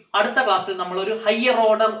ചെയ്യും. അടുത്ത ക്ലാസ്സിൽ നമ്മൾ ഒരു ഹയർ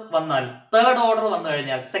ഓർഡർ വന്നാൽ, തേർഡ് ഓർഡർ വന്നു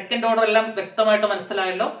കഴിഞ്ഞാൽ, സെക്കൻഡ് ഓർഡർ എല്ലാം വ്യക്തമായിട്ട്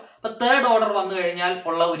മനസ്സിലായല്ലോ. അപ്പൊ തേർഡ് ഓർഡർ വന്നു കഴിഞ്ഞാൽ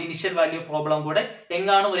ഉള്ള ഒരു ഇനിഷ്യൽ വാല്യൂ പ്രോബ്ലം കൂടെ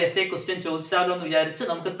എങ്ങാനും ഒരു എസ്എ ക്വസ്റ്റ്യൻ ചോദിച്ചാലോ എന്ന് വിചാരിച്ച്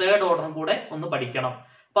നമുക്ക് തേർഡ് ഓർഡറും കൂടെ ഒന്ന് പഠിക്കണം.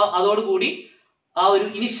 അപ്പൊ അതോടുകൂടി ആ ഒരു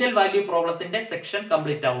ഇനിഷ്യൽ വാല്യൂ പ്രോബ്ലത്തിന്റെ സെക്ഷൻ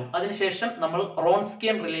കംപ്ലീറ്റ് ആവും. അതിനുശേഷം നമ്മൾ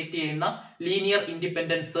റോൺസ്കിയൻ റിലേറ്റ് ചെയ്യുന്ന ലീനിയർ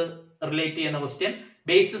ഇൻഡിപെൻഡൻസ് റിലേറ്റ് ചെയ്യുന്ന ക്വസ്റ്റ്യൻ,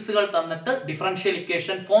 ബേസിസുകൾ തന്നിട്ട് ഡിഫറൻഷ്യൽ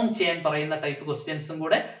ഇക്വേഷൻ ഫോം ചെയ്യാൻ പറയുന്ന ടൈപ്പ് ക്വസ്റ്റ്യൻസും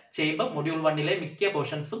കൂടെ ചെയ്യുമ്പോൾ മൊഡ്യൂൾ 1 മിക്ക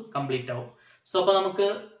പോർഷൻസും കംപ്ലീറ്റ് ആവും. സോ അപ്പൊ നമുക്ക്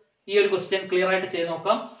ഈ ഒരു ക്വസ്റ്റ്യൻ ക്ലിയർ ആയിട്ട് ചെയ്ത്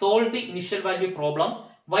നോക്കാം. Solve the initial value problem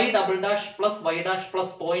y double + y'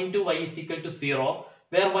 + 0.2y is equal to 0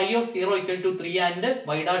 where y of 0 equal to 3 and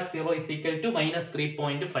y'0 is equal to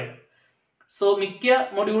 -3.5. So മിക്ക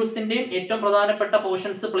മൊഡ്യൂൾസിന്റെയും ഏറ്റവും പ്രധാനപ്പെട്ട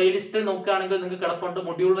പോർഷൻസ് പ്ലേലിസ്റ്റിൽ നോക്കുകയാണെങ്കിൽ നിങ്ങൾക്ക് കിടപ്പുണ്ട്.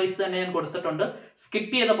 മൊഡ്യൂൾ വൈസ് തന്നെ ഞാൻ കൊടുത്തിട്ടുണ്ട്.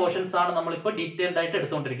 സ്കിപ്പ് ചെയ്ത പോർഷൻസ് ആണ് നമ്മളിപ്പോൾ ഡീറ്റെയിൽഡ് ആയിട്ട്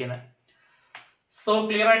എടുത്തുകൊണ്ടിരിക്കുന്നത്. സോ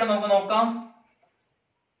ക്ലിയർ ആയിട്ട് നമുക്ക് നോക്കാം.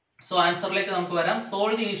 സോ ആൻസറിലേക്ക് നമുക്ക് വരാം.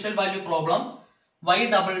 Solve the initial value problem y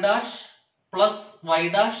double dash plus y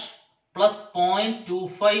dash plus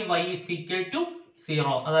 0.25y is equal to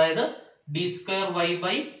 0. അതായത് d square y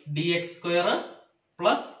by dx square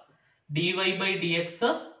plus dy by dx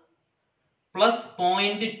plus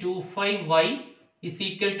 0.25y is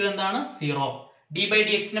equal to എന്താണ്? 0. d by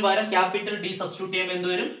dx ന് പകരം capital d substitute ചെയ്യുമ്പോൾ എന്ത്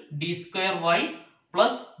വരും? d square y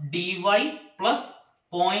plus dy plus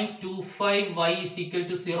 0.25y is equal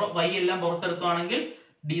to 0. y എല്ലാം പുറത്തെടുക്കുകയാണെങ്കിൽ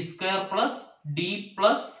d square plus d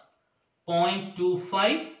plus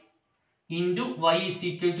 0.25 into y is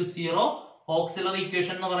equal to 0. Auxiliary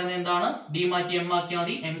equation എന്ന് പറയുന്നത് എന്താണ്? d മാറ്റി m ആക്കിയാൽ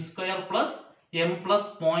മതി. m square plus m plus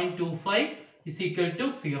 0.25 is equal to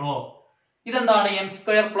 0. ഇതെന്താണ്? m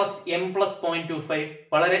square plus m plus 0.25.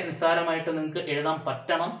 വളരെ നിസ്സാരമായിട്ട് നിങ്ങൾക്ക് എഴുതാൻ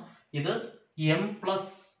പറ്റണം. ഇത് m plus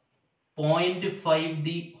 0.5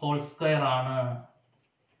 the whole square ആണ്.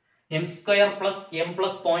 m square plus m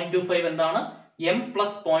plus 0.25 എന്താണ്? m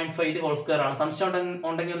plus 0.5 the whole square ആണ്. സംശയം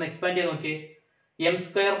ഉണ്ടെങ്കിൽ ഒന്ന് എക്സ്പാൻഡ് ചെയ്ത് നോക്കിയേ. m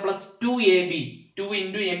square plus 2ab 2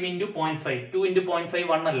 into m into 0.5 2 into 0.5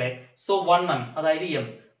 1 അല്ലേ? സോ 1m അതായത് m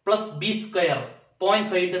plus b square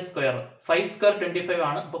 0.5 square 5 square 25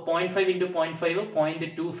 ആണ്. അപ്പൊ 0.5 into 0.5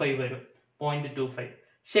 0.25 വരും. 0.25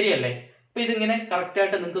 ശരിയല്ലേ? അപ്പൊ ഇതിങ്ങനെ കറക്റ്റ്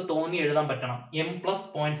ആയിട്ട് നിങ്ങൾക്ക് തോന്നി എഴുതാൻ പറ്റണം. m plus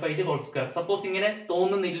 0.5 whole square. Suppose ഇങ്ങനെ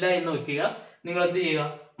തോന്നുന്നില്ല എന്ന് വെക്കുക, നിങ്ങൾ എന്ത് ചെയ്യുക,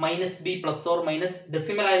 minus B plus or minus,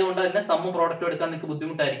 decimal ആയതുകൊണ്ട് തന്നെ സമ്മും പ്രോഡക്റ്റും എടുക്കാൻ നിങ്ങൾക്ക്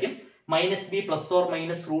ബുദ്ധിമുട്ടായിരിക്കും. Minus B plus or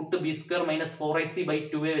minus root B square minus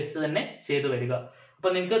 4ac/2a വെച്ച് തന്നെ ചെയ്തു വരിക. അപ്പൊ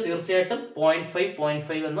നിങ്ങൾക്ക് തീർച്ചയായിട്ടും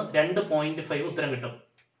 0.5 എന്ന് 2.5 ഉത്തരം കിട്ടും.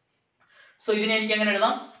 സോ ഇതിനെ എനിക്ക് എങ്ങനെ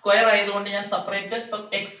എഴുതാം, സ്ക്വയർ ആയതുകൊണ്ട് ഞാൻ സെപ്പറേറ്റ്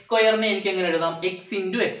എക്സ് സ്ക്വയറിനെ എനിക്ക് എങ്ങനെ എഴുതാം, എക്സ്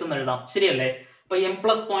ഇൻറ്റു എക്സ് എന്ന് എഴുതാം, ശരിയല്ലേ? അപ്പൊ m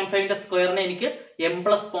പ്ലസ് 0.5ന്റെ സ്ക്വയറിനെ എനിക്ക് m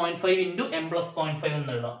plus 0.5 into m plus 0.5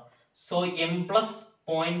 എന്ന് എഴുതാം. So m plus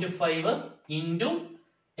 0.5 into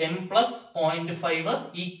m plus 0.5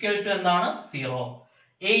 equal to എന്താണ്, 0.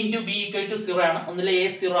 a into B equal to 0 ആണ്. ഒന്നിലെ a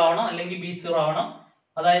 0 ആവണം, അല്ലെങ്കിൽ b 0 ആവണം.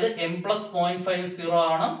 അതായത് m പ്ലസ് 0.5 0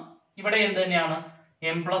 ആവണം. ഇവിടെ എന്ത് തന്നെയാണ്,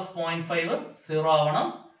 m പ്ലസ് 0.5 0 ആവണം.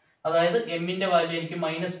 അതായത് എമ്മിന്റെ വാല്യൂ എനിക്ക്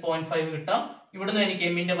മൈനസ് 0.5 കിട്ടാം. ഇവിടുന്ന് എനിക്ക്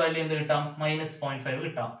എമ്മിന്റെ വാല്യൂ എന്ത് കിട്ടാം, മൈനസ് 0.5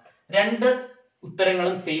 കിട്ടാം. രണ്ട്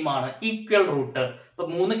ഉത്തരങ്ങളും സെയിം ആണ്, ഈക്വൽ റൂട്ട്. ഇപ്പൊ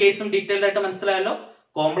മൂന്ന് കേസും ഡീറ്റെയിൽഡ് ആയിട്ട് മനസ്സിലായല്ലോ.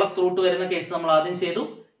 കോംപ്ലക്സ് റൂട്ട് വരുന്ന കേസ് നമ്മൾ ആദ്യം ചെയ്തു,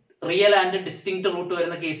 റിയൽ ആൻഡ് ഡിസ്റ്റിങ്ക്ട് റൂട്ട്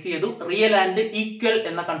വരുന്ന കേസ് ചെയ്തു, റിയൽ ആൻഡ് ഈക്വൽ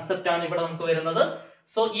എന്ന കൺസെപ്റ്റ് ആണ് ഇവിടെ നമുക്ക് വരുന്നത്.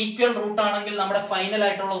 സോ ഈക്വൽ റൂട്ട് ആണെങ്കിൽ നമ്മുടെ ഫൈനൽ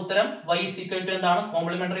ആയിട്ടുള്ള ഉത്തരം y is equal to എന്താണ്,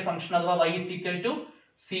 കോംപ്ലിമെന്ററി ഫംഗ്ഷൻ അഥവാ y is equal to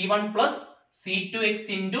c1 plus c2x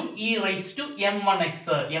into e raised to m1x.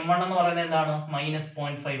 m1 എന്ന് പറയുന്നത് എന്താണ്, മൈനസ്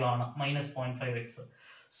 0.5 ആണ്, minus 0.5x.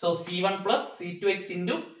 So c1 plus c2x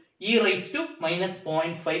into e raised to minus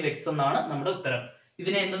 0.5x എന്നാണ് നമ്മുടെ ഉത്തരം.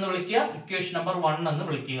 ഇതിനെ എന്തെന്ന് വിളിക്കുക, ഇക്വേഷൻ നമ്പർ 1 എന്ന്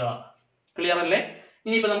വിളിക്കുക. ക്ലിയർ അല്ലേ?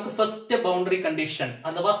 ഇനിയിപ്പോ നമുക്ക് ഫസ്റ്റ് ബൗണ്ടറി കണ്ടീഷൻ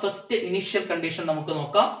അഥവാ ഫസ്റ്റ് ഇനീഷ്യൽ കണ്ടീഷൻ നമുക്ക്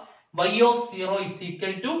നോക്കാം. y of 0 is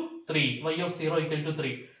equal to 3. y of 0 equal to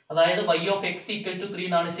 3. അതായത് y of x equal to 3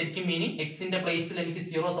 എന്നാണ് ശരിക്കും മീനിങ്. എക്സിന്റെ പ്ലേസിൽ എനിക്ക്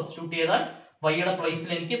 0 സബ്സ്റ്റിറ്റ്യൂട്ട് ചെയ്താൽ y യുടെ പ്ലേസിൽ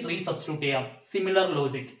എനിക്ക് 3 സബ്സ്റ്റിറ്റ്യൂട്ട് ചെയ്യാം. Similar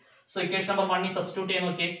logic. So equation number 1 substitute ചെയ്യാൻ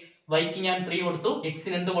നോക്കിയേ. y ക്ക് ഞാൻ 3 കൊടുത്തു, x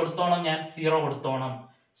ന് എന്ത് കൊടുത്തോണം, ഞാൻ 0 കൊടുത്തോണം.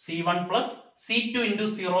 c1 പ്ലസ് c2 ഇൻറ്റു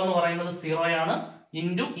 0 എന്ന് പറയുന്നത് 0 ആണ്,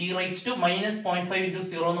 into e raise to minus 0.5 into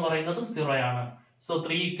 0 എന്ന് പറയുന്നതും 0 ആണ്. സോ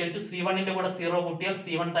 3 ഈക്വൽ ടു c1 ന്റെ കൂടെ 0 കൂട്ടിയാൽ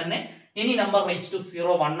c1 തന്നെ. ഇനി നമ്പർ റൈസ് ടു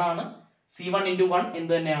 0 1 ആണ്. c1 ഇൻറ്റു 1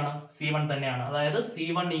 എന്ത് തന്നെയാണ്, c1 തന്നെയാണ്. അതായത്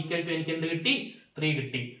c1 ഈക്വൽ ടു എനിക്ക് എന്ത് കിട്ടി, 3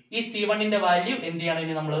 കിട്ടി. ഈ c1 ന്റെ വാല്യൂ എന്ത് ചെയ്യണം,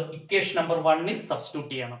 ഇനി നമ്മൾ ഇക്വേഷൻ നമ്പർ 1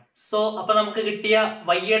 സബ്സ്റ്റിറ്റ്യൂട്ട് ചെയ്യണം. സോ അപ്പൊ നമുക്ക് കിട്ടിയ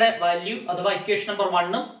y യുടെ വാല്യൂ അഥവാ ഇക്വേഷൻ നമ്പർ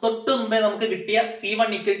 1 തൊട്ട് മുമ്പേ നമുക്ക് കിട്ടിയ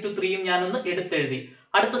c1 ഈക്വൽ ടു 3 ഞാനൊന്ന് എടുത്തെഴുതി.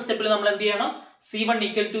 അടുത്ത സ്റ്റെപ്പിൽ നമ്മൾ എന്ത് ചെയ്യണം, c1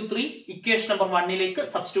 equal to 3 equation number 1ലേക്ക്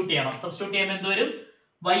substitute ചെയ്യണം. സബ്സ്റ്റിറ്റ്യൂട്ട് ചെയ്യുമ്പോൾ എന്ത് വരും,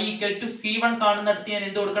 y ഈക്വൽ ടു c1 കാണുന്നിടത്ത് ഞാൻ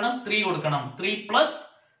എന്ത് കൊടുക്കണം, 3 കൊടുക്കണം. 3 plus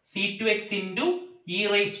c2x into e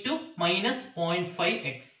raise to minus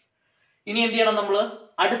 0.5x. ഇനി എന്ത് ചെയ്യണം, നമ്മൾ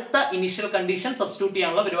അടുത്ത ഇനിഷ്യൽ കണ്ടീഷൻ സബ്സ്റ്റിറ്റ്യൂട്ട്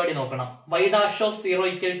ചെയ്യാനുള്ള പരിപാടി നോക്കണം. y dash of 0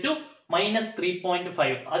 equal to minus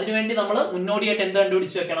 3.5. അതിനുവേണ്ടി നമ്മൾ മുന്നോടിയായിട്ട് എന്ത്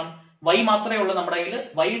കണ്ടുപിടിച്ച് വെക്കണം, y മാത്രമേ ഉള്ളൂ നമ്മുടെ കയ്യിൽ,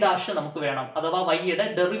 y ഡാഷ് നമുക്ക് വേണം, അഥവാ y യുടെ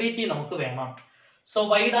ഡെറിവേറ്റീവ് നമുക്ക് വേണം. സോ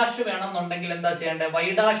y ഡാഷ് വേണം എന്നുണ്ടെങ്കിൽ എന്താ ചെയ്യേണ്ടത്,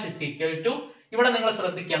 y dash is equal to, ഇവിടെ നിങ്ങൾ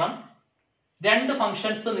ശ്രദ്ധിക്കണം, രണ്ട്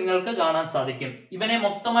ഫംഗ്ഷൻസ് നിങ്ങൾക്ക് കാണാൻ സാധിക്കും. ഇവനെ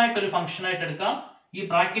മൊത്തമായിട്ടൊരു ഫംഗ്ഷൻ ആയിട്ട് എടുക്കാം, ഈ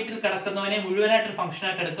ബ്രാക്കറ്റിൽ കിടക്കുന്നവനെ മുഴുവനായിട്ടൊരു ഫംഗ്ഷൻ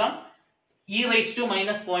ആയിട്ട് എടുക്കാം. e raise to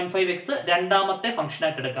minus 0.5x രണ്ടാമത്തെ ഫംഗ്ഷൻ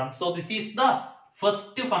ആയിട്ട് എടുക്കാം. So this is the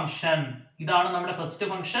first function. ഇതാണ് നമ്മുടെ ഫസ്റ്റ്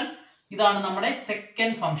ഫംഗ്ഷൻ, ഇതാണ് നമ്മുടെ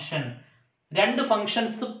സെക്കൻഡ് ഫംഗ്ഷൻ. രണ്ട്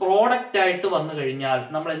ഫംഗ്ഷൻസ് പ്രോഡക്റ്റ് ആയിട്ട് വന്നു കഴിഞ്ഞാൽ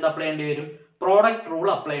നമ്മൾ എന്ത് അപ്ലൈ ചെയ്യേണ്ടി വരും, പ്രോഡക്റ്റ് റൂൾ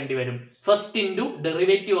അപ്ലൈ ചെയ്യേണ്ടി വരും. First into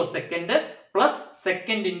derivative of second plus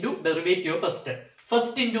second into derivative of first.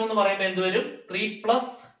 First into എന്ന് പറയുമ്പോൾ എന്ത് വരും, 3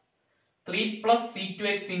 plus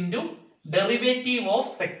c2x into derivative of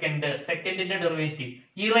second, സെക്കൻഡിന്റെ derivative.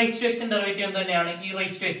 e raise to എക്സിന്റെ ഡെറിവേറ്റീവ് എന്ത് തന്നെയാണ്, e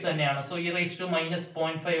റൈസ് ടു എക്സ് തന്നെയാണ്. So e raise to minus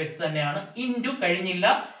 0.5x തന്നെയാണ്. Into കഴിഞ്ഞില്ല,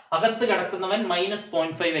 അകത്ത് കിടക്കുന്നവൻ മൈനസ്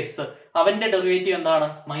 0.5x, അവന്റെ ഡെറിവേറ്റീവ് എന്താണ്,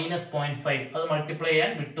 മൈനസ് 0.5. അത് മൾട്ടിപ്ലൈ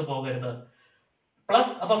ചെയ്യാൻ വിട്ടുപോകരുത്.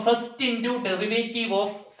 പ്ലസ് അപ്പൊ ഫസ്റ്റ് ഇൻറ്റു ഡെറിവേറ്റീവ്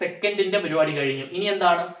ഓഫ് സെക്കൻഡിന്റെ പരിപാടി കഴിഞ്ഞു. ഇനി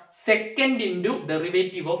എന്താണ്, second into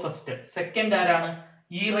derivative of first. Second ആരാണ്,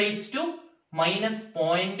 e raise to minus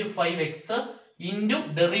 0.5x into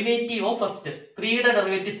derivative of first. 3യുടെ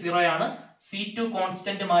derivative 0 ആണ്, c2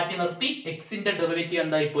 കോൺസ്റ്റന്റ് മാറ്റി നിർത്തി, എക്സിന്റെ ഡെറിവേറ്റീവ്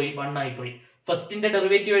എന്തായി പോയി, 1 ആയി പോയി. ഫസ്റ്റിന്റെ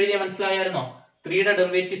ഡെറിവേറ്റീവ് എഴുതിയ മനസ്സിലായായിരുന്നോ, 3യുടെ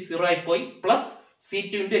ഡെറിവേറ്റീവ് 0 ആയി പോയി, പ്ലസ്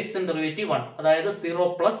c2 ഇൻറ്റു എക്സിന്റെ ഡെറിവേറ്റീവ് 1, അതായത് 0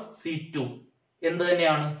 പ്ലസ് c2 എന്ത്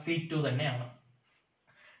തന്നെയാണ്, c2 തന്നെയാണ്.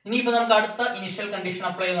 ഇനിയിപ്പോ നമുക്ക് അടുത്ത ഇനിഷ്യൽ കണ്ടീഷൻ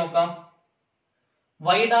അപ്ലൈ ചെയ്ത് നോക്കാം.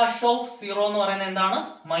 y ഡാഷ് ഓഫ് 0 എന്ന് പറയുന്നത് എന്താണ്,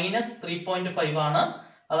 മൈനസ് 3.5 ആണ്.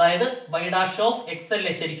 അതായത് y ഡാഷ് ഓഫ് x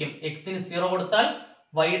അല്ലേ, ശരിക്കും x ന് 0 കൊടുത്താൽ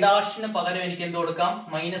y ഡാഷിന് പകരം എനിക്ക് എന്ത് കൊടുക്കാം,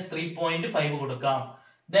 മൈനസ് 3.5 കൊടുക്കാം.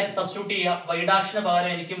 ദെൻ സബ്സ്റ്റിറ്റ്യൂട്ട് ചെയ്യുക, y ഡാഷിന്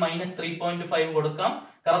പകരം എനിക്ക് മൈനസ് 3.5 കൊടുക്കാം.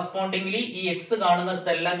 കറസ്പോണ്ടിംഗ്ലി ഈ x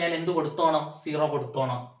കാണുന്നിടത്തെല്ലാം ഞാൻ എന്ത് കൊടുത്തോണം, 0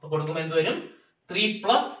 കൊടുത്തോണം. അപ്പൊ കൊടുക്കുമ്പോൾ എന്ത് വരും, 3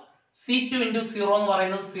 പ്ലസ് c2 ഇൻറ്റു 0 എന്ന്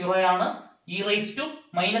പറയുന്നത് 0 ആണ്, e raise to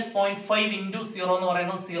minus 0.5 into 0 എന്ന്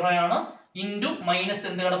പറയുന്നത് 0 ആണ്, ഇൻറ്റു മൈനസ്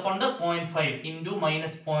എന്ത് കിടപ്പുണ്ട് 0.5 into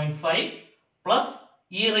minus 0.5 plus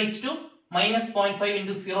E raise to minus 0.5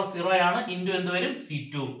 into 0 ആണ് ഇൻറ്റു എന്ത് വരും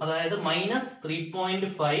C2. അതായത് minus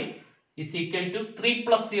 3.5 is equal to 3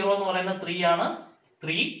 plus 0 എന്ന് പറയുന്നത് 3 ആണ്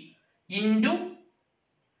 3 ഇൻറ്റു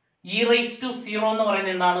ഇ റൈസ് ടു 0 എന്ന്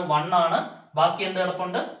പറയുന്നത് എന്താണ് 1 ആണ്. ബാക്കി എന്ത്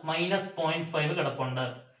കിടപ്പുണ്ട് മൈനസ് 0.5 കിടപ്പുണ്ട്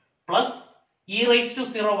പ്ലസ് ഇ റൈസ് ടു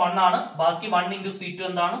 0 1 ആണ്. ബാക്കി 1 ഇൻറ്റു C2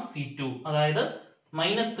 എന്താണ് C2. അതായത്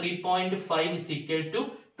minus 3.5 is equal to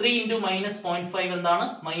 3 into minus 0.5 എന്താണ്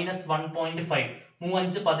മൈനസ് 1.5. 3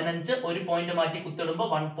 5 15 ഒരു പോയിന്റ് മാറ്റി കുത്തിടുമ്പോൾ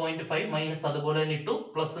 1.5 മൈനസ് അതുപോലെ തന്നെ ഇട്ടു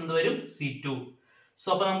പ്ലസ് എന്ത് വരും C2. സോ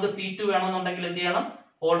അപ്പൊ നമുക്ക് C2 വേണമെന്നുണ്ടെങ്കിൽ എന്ത് ചെയ്യണം?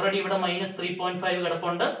 ഓൾറെഡി ഇവിടെ മൈനസ് 3.5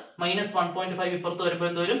 കിടപ്പുണ്ട്. മൈനസ് 1.5 ഇപ്പുറത്ത് വരുമ്പോൾ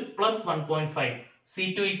എന്ത് വരും plus 1.5.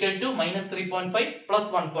 C2 equal to minus 3.5 plus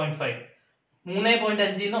 1.5.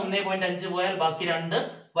 3.5 1.5 പോയാൽ ബാക്കി 2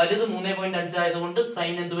 വലുത് 3.5 ആയതുകൊണ്ട്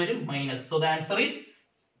സൈൻ എന്ത് വരും minus. So the answer is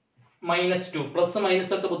 -2. Plus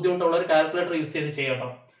minus ഒക്കെ ബുദ്ധിമുട്ടുള്ള ഒരു കാൽക്കുലേറ്റർ യൂസ് ചെയ്ത് ചെയ്യട്ടോ.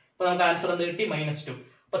 അപ്പൊ നമുക്ക് ആൻസർ എന്ത് കിട്ടി -2.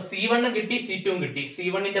 അപ്പൊ C1 കിട്ടി C2 കിട്ടി.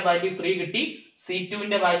 C1 ന്റെ വാല്യൂ 3 കിട്ടി. C2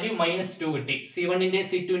 ന്റെ വാല്യൂ -2 കിട്ടി. C1 ന്റെയും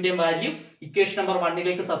C2 ന്റെയും വാല്യൂ ഇക്വേഷൻ നമ്പർ 1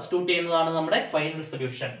 ലേക്ക് സബ്സ്റ്റിറ്റ്യൂട്ട് ചെയ്യുന്നതാണ് നമ്മുടെ ഫൈനൽ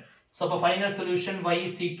സൊല്യൂഷൻ. സോ അപ്പൊ final solution y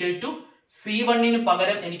is equal to C1 ന്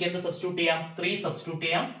പകരം എനിക്ക് എന്ത് സബ്സ്റ്റിറ്റ്യൂട്ട് ചെയ്യാം 3 സബ്സ്റ്റിറ്റ്യൂട്ട്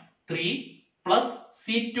ചെയ്യാം 3 പ്ലസ്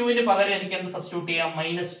C2 ന് പകരം എനിക്ക് എന്ത് സബ്സ്റ്റിറ്റ്യൂട്ട് ചെയ്യാം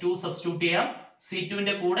 -2 സബ്സ്റ്റിറ്റ്യൂട്ട് ചെയ്യാം. C2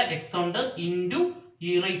 ന്റെ കൂടെ x ഉണ്ട് into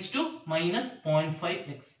e raise to minus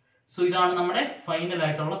 0.5x. So ഇതാണ് നമ്മുടെ ഫൈനൽ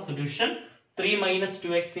ആയിട്ടുള്ള solution. 3 -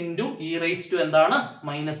 2x into e raise to എന്താണ്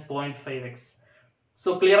 -0.5x.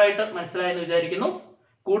 സോ ക്ലിയർ ആയിട്ട് മനസ്സിലായെന്ന് വിചാരിക്കുന്നു.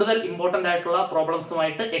 കൂടുതൽ ഇമ്പോർട്ടന്റ് ആയിട്ടുള്ള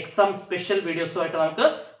പ്രോബ്ലംസുമായിട്ട് എക്സാം സ്പെഷ്യൽ വീഡിയോസുമായിട്ട് നമുക്ക്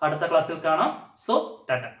അടുത്ത ക്ലാസ്സിൽ കാണാം. സോ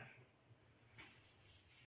ടാറ്റ.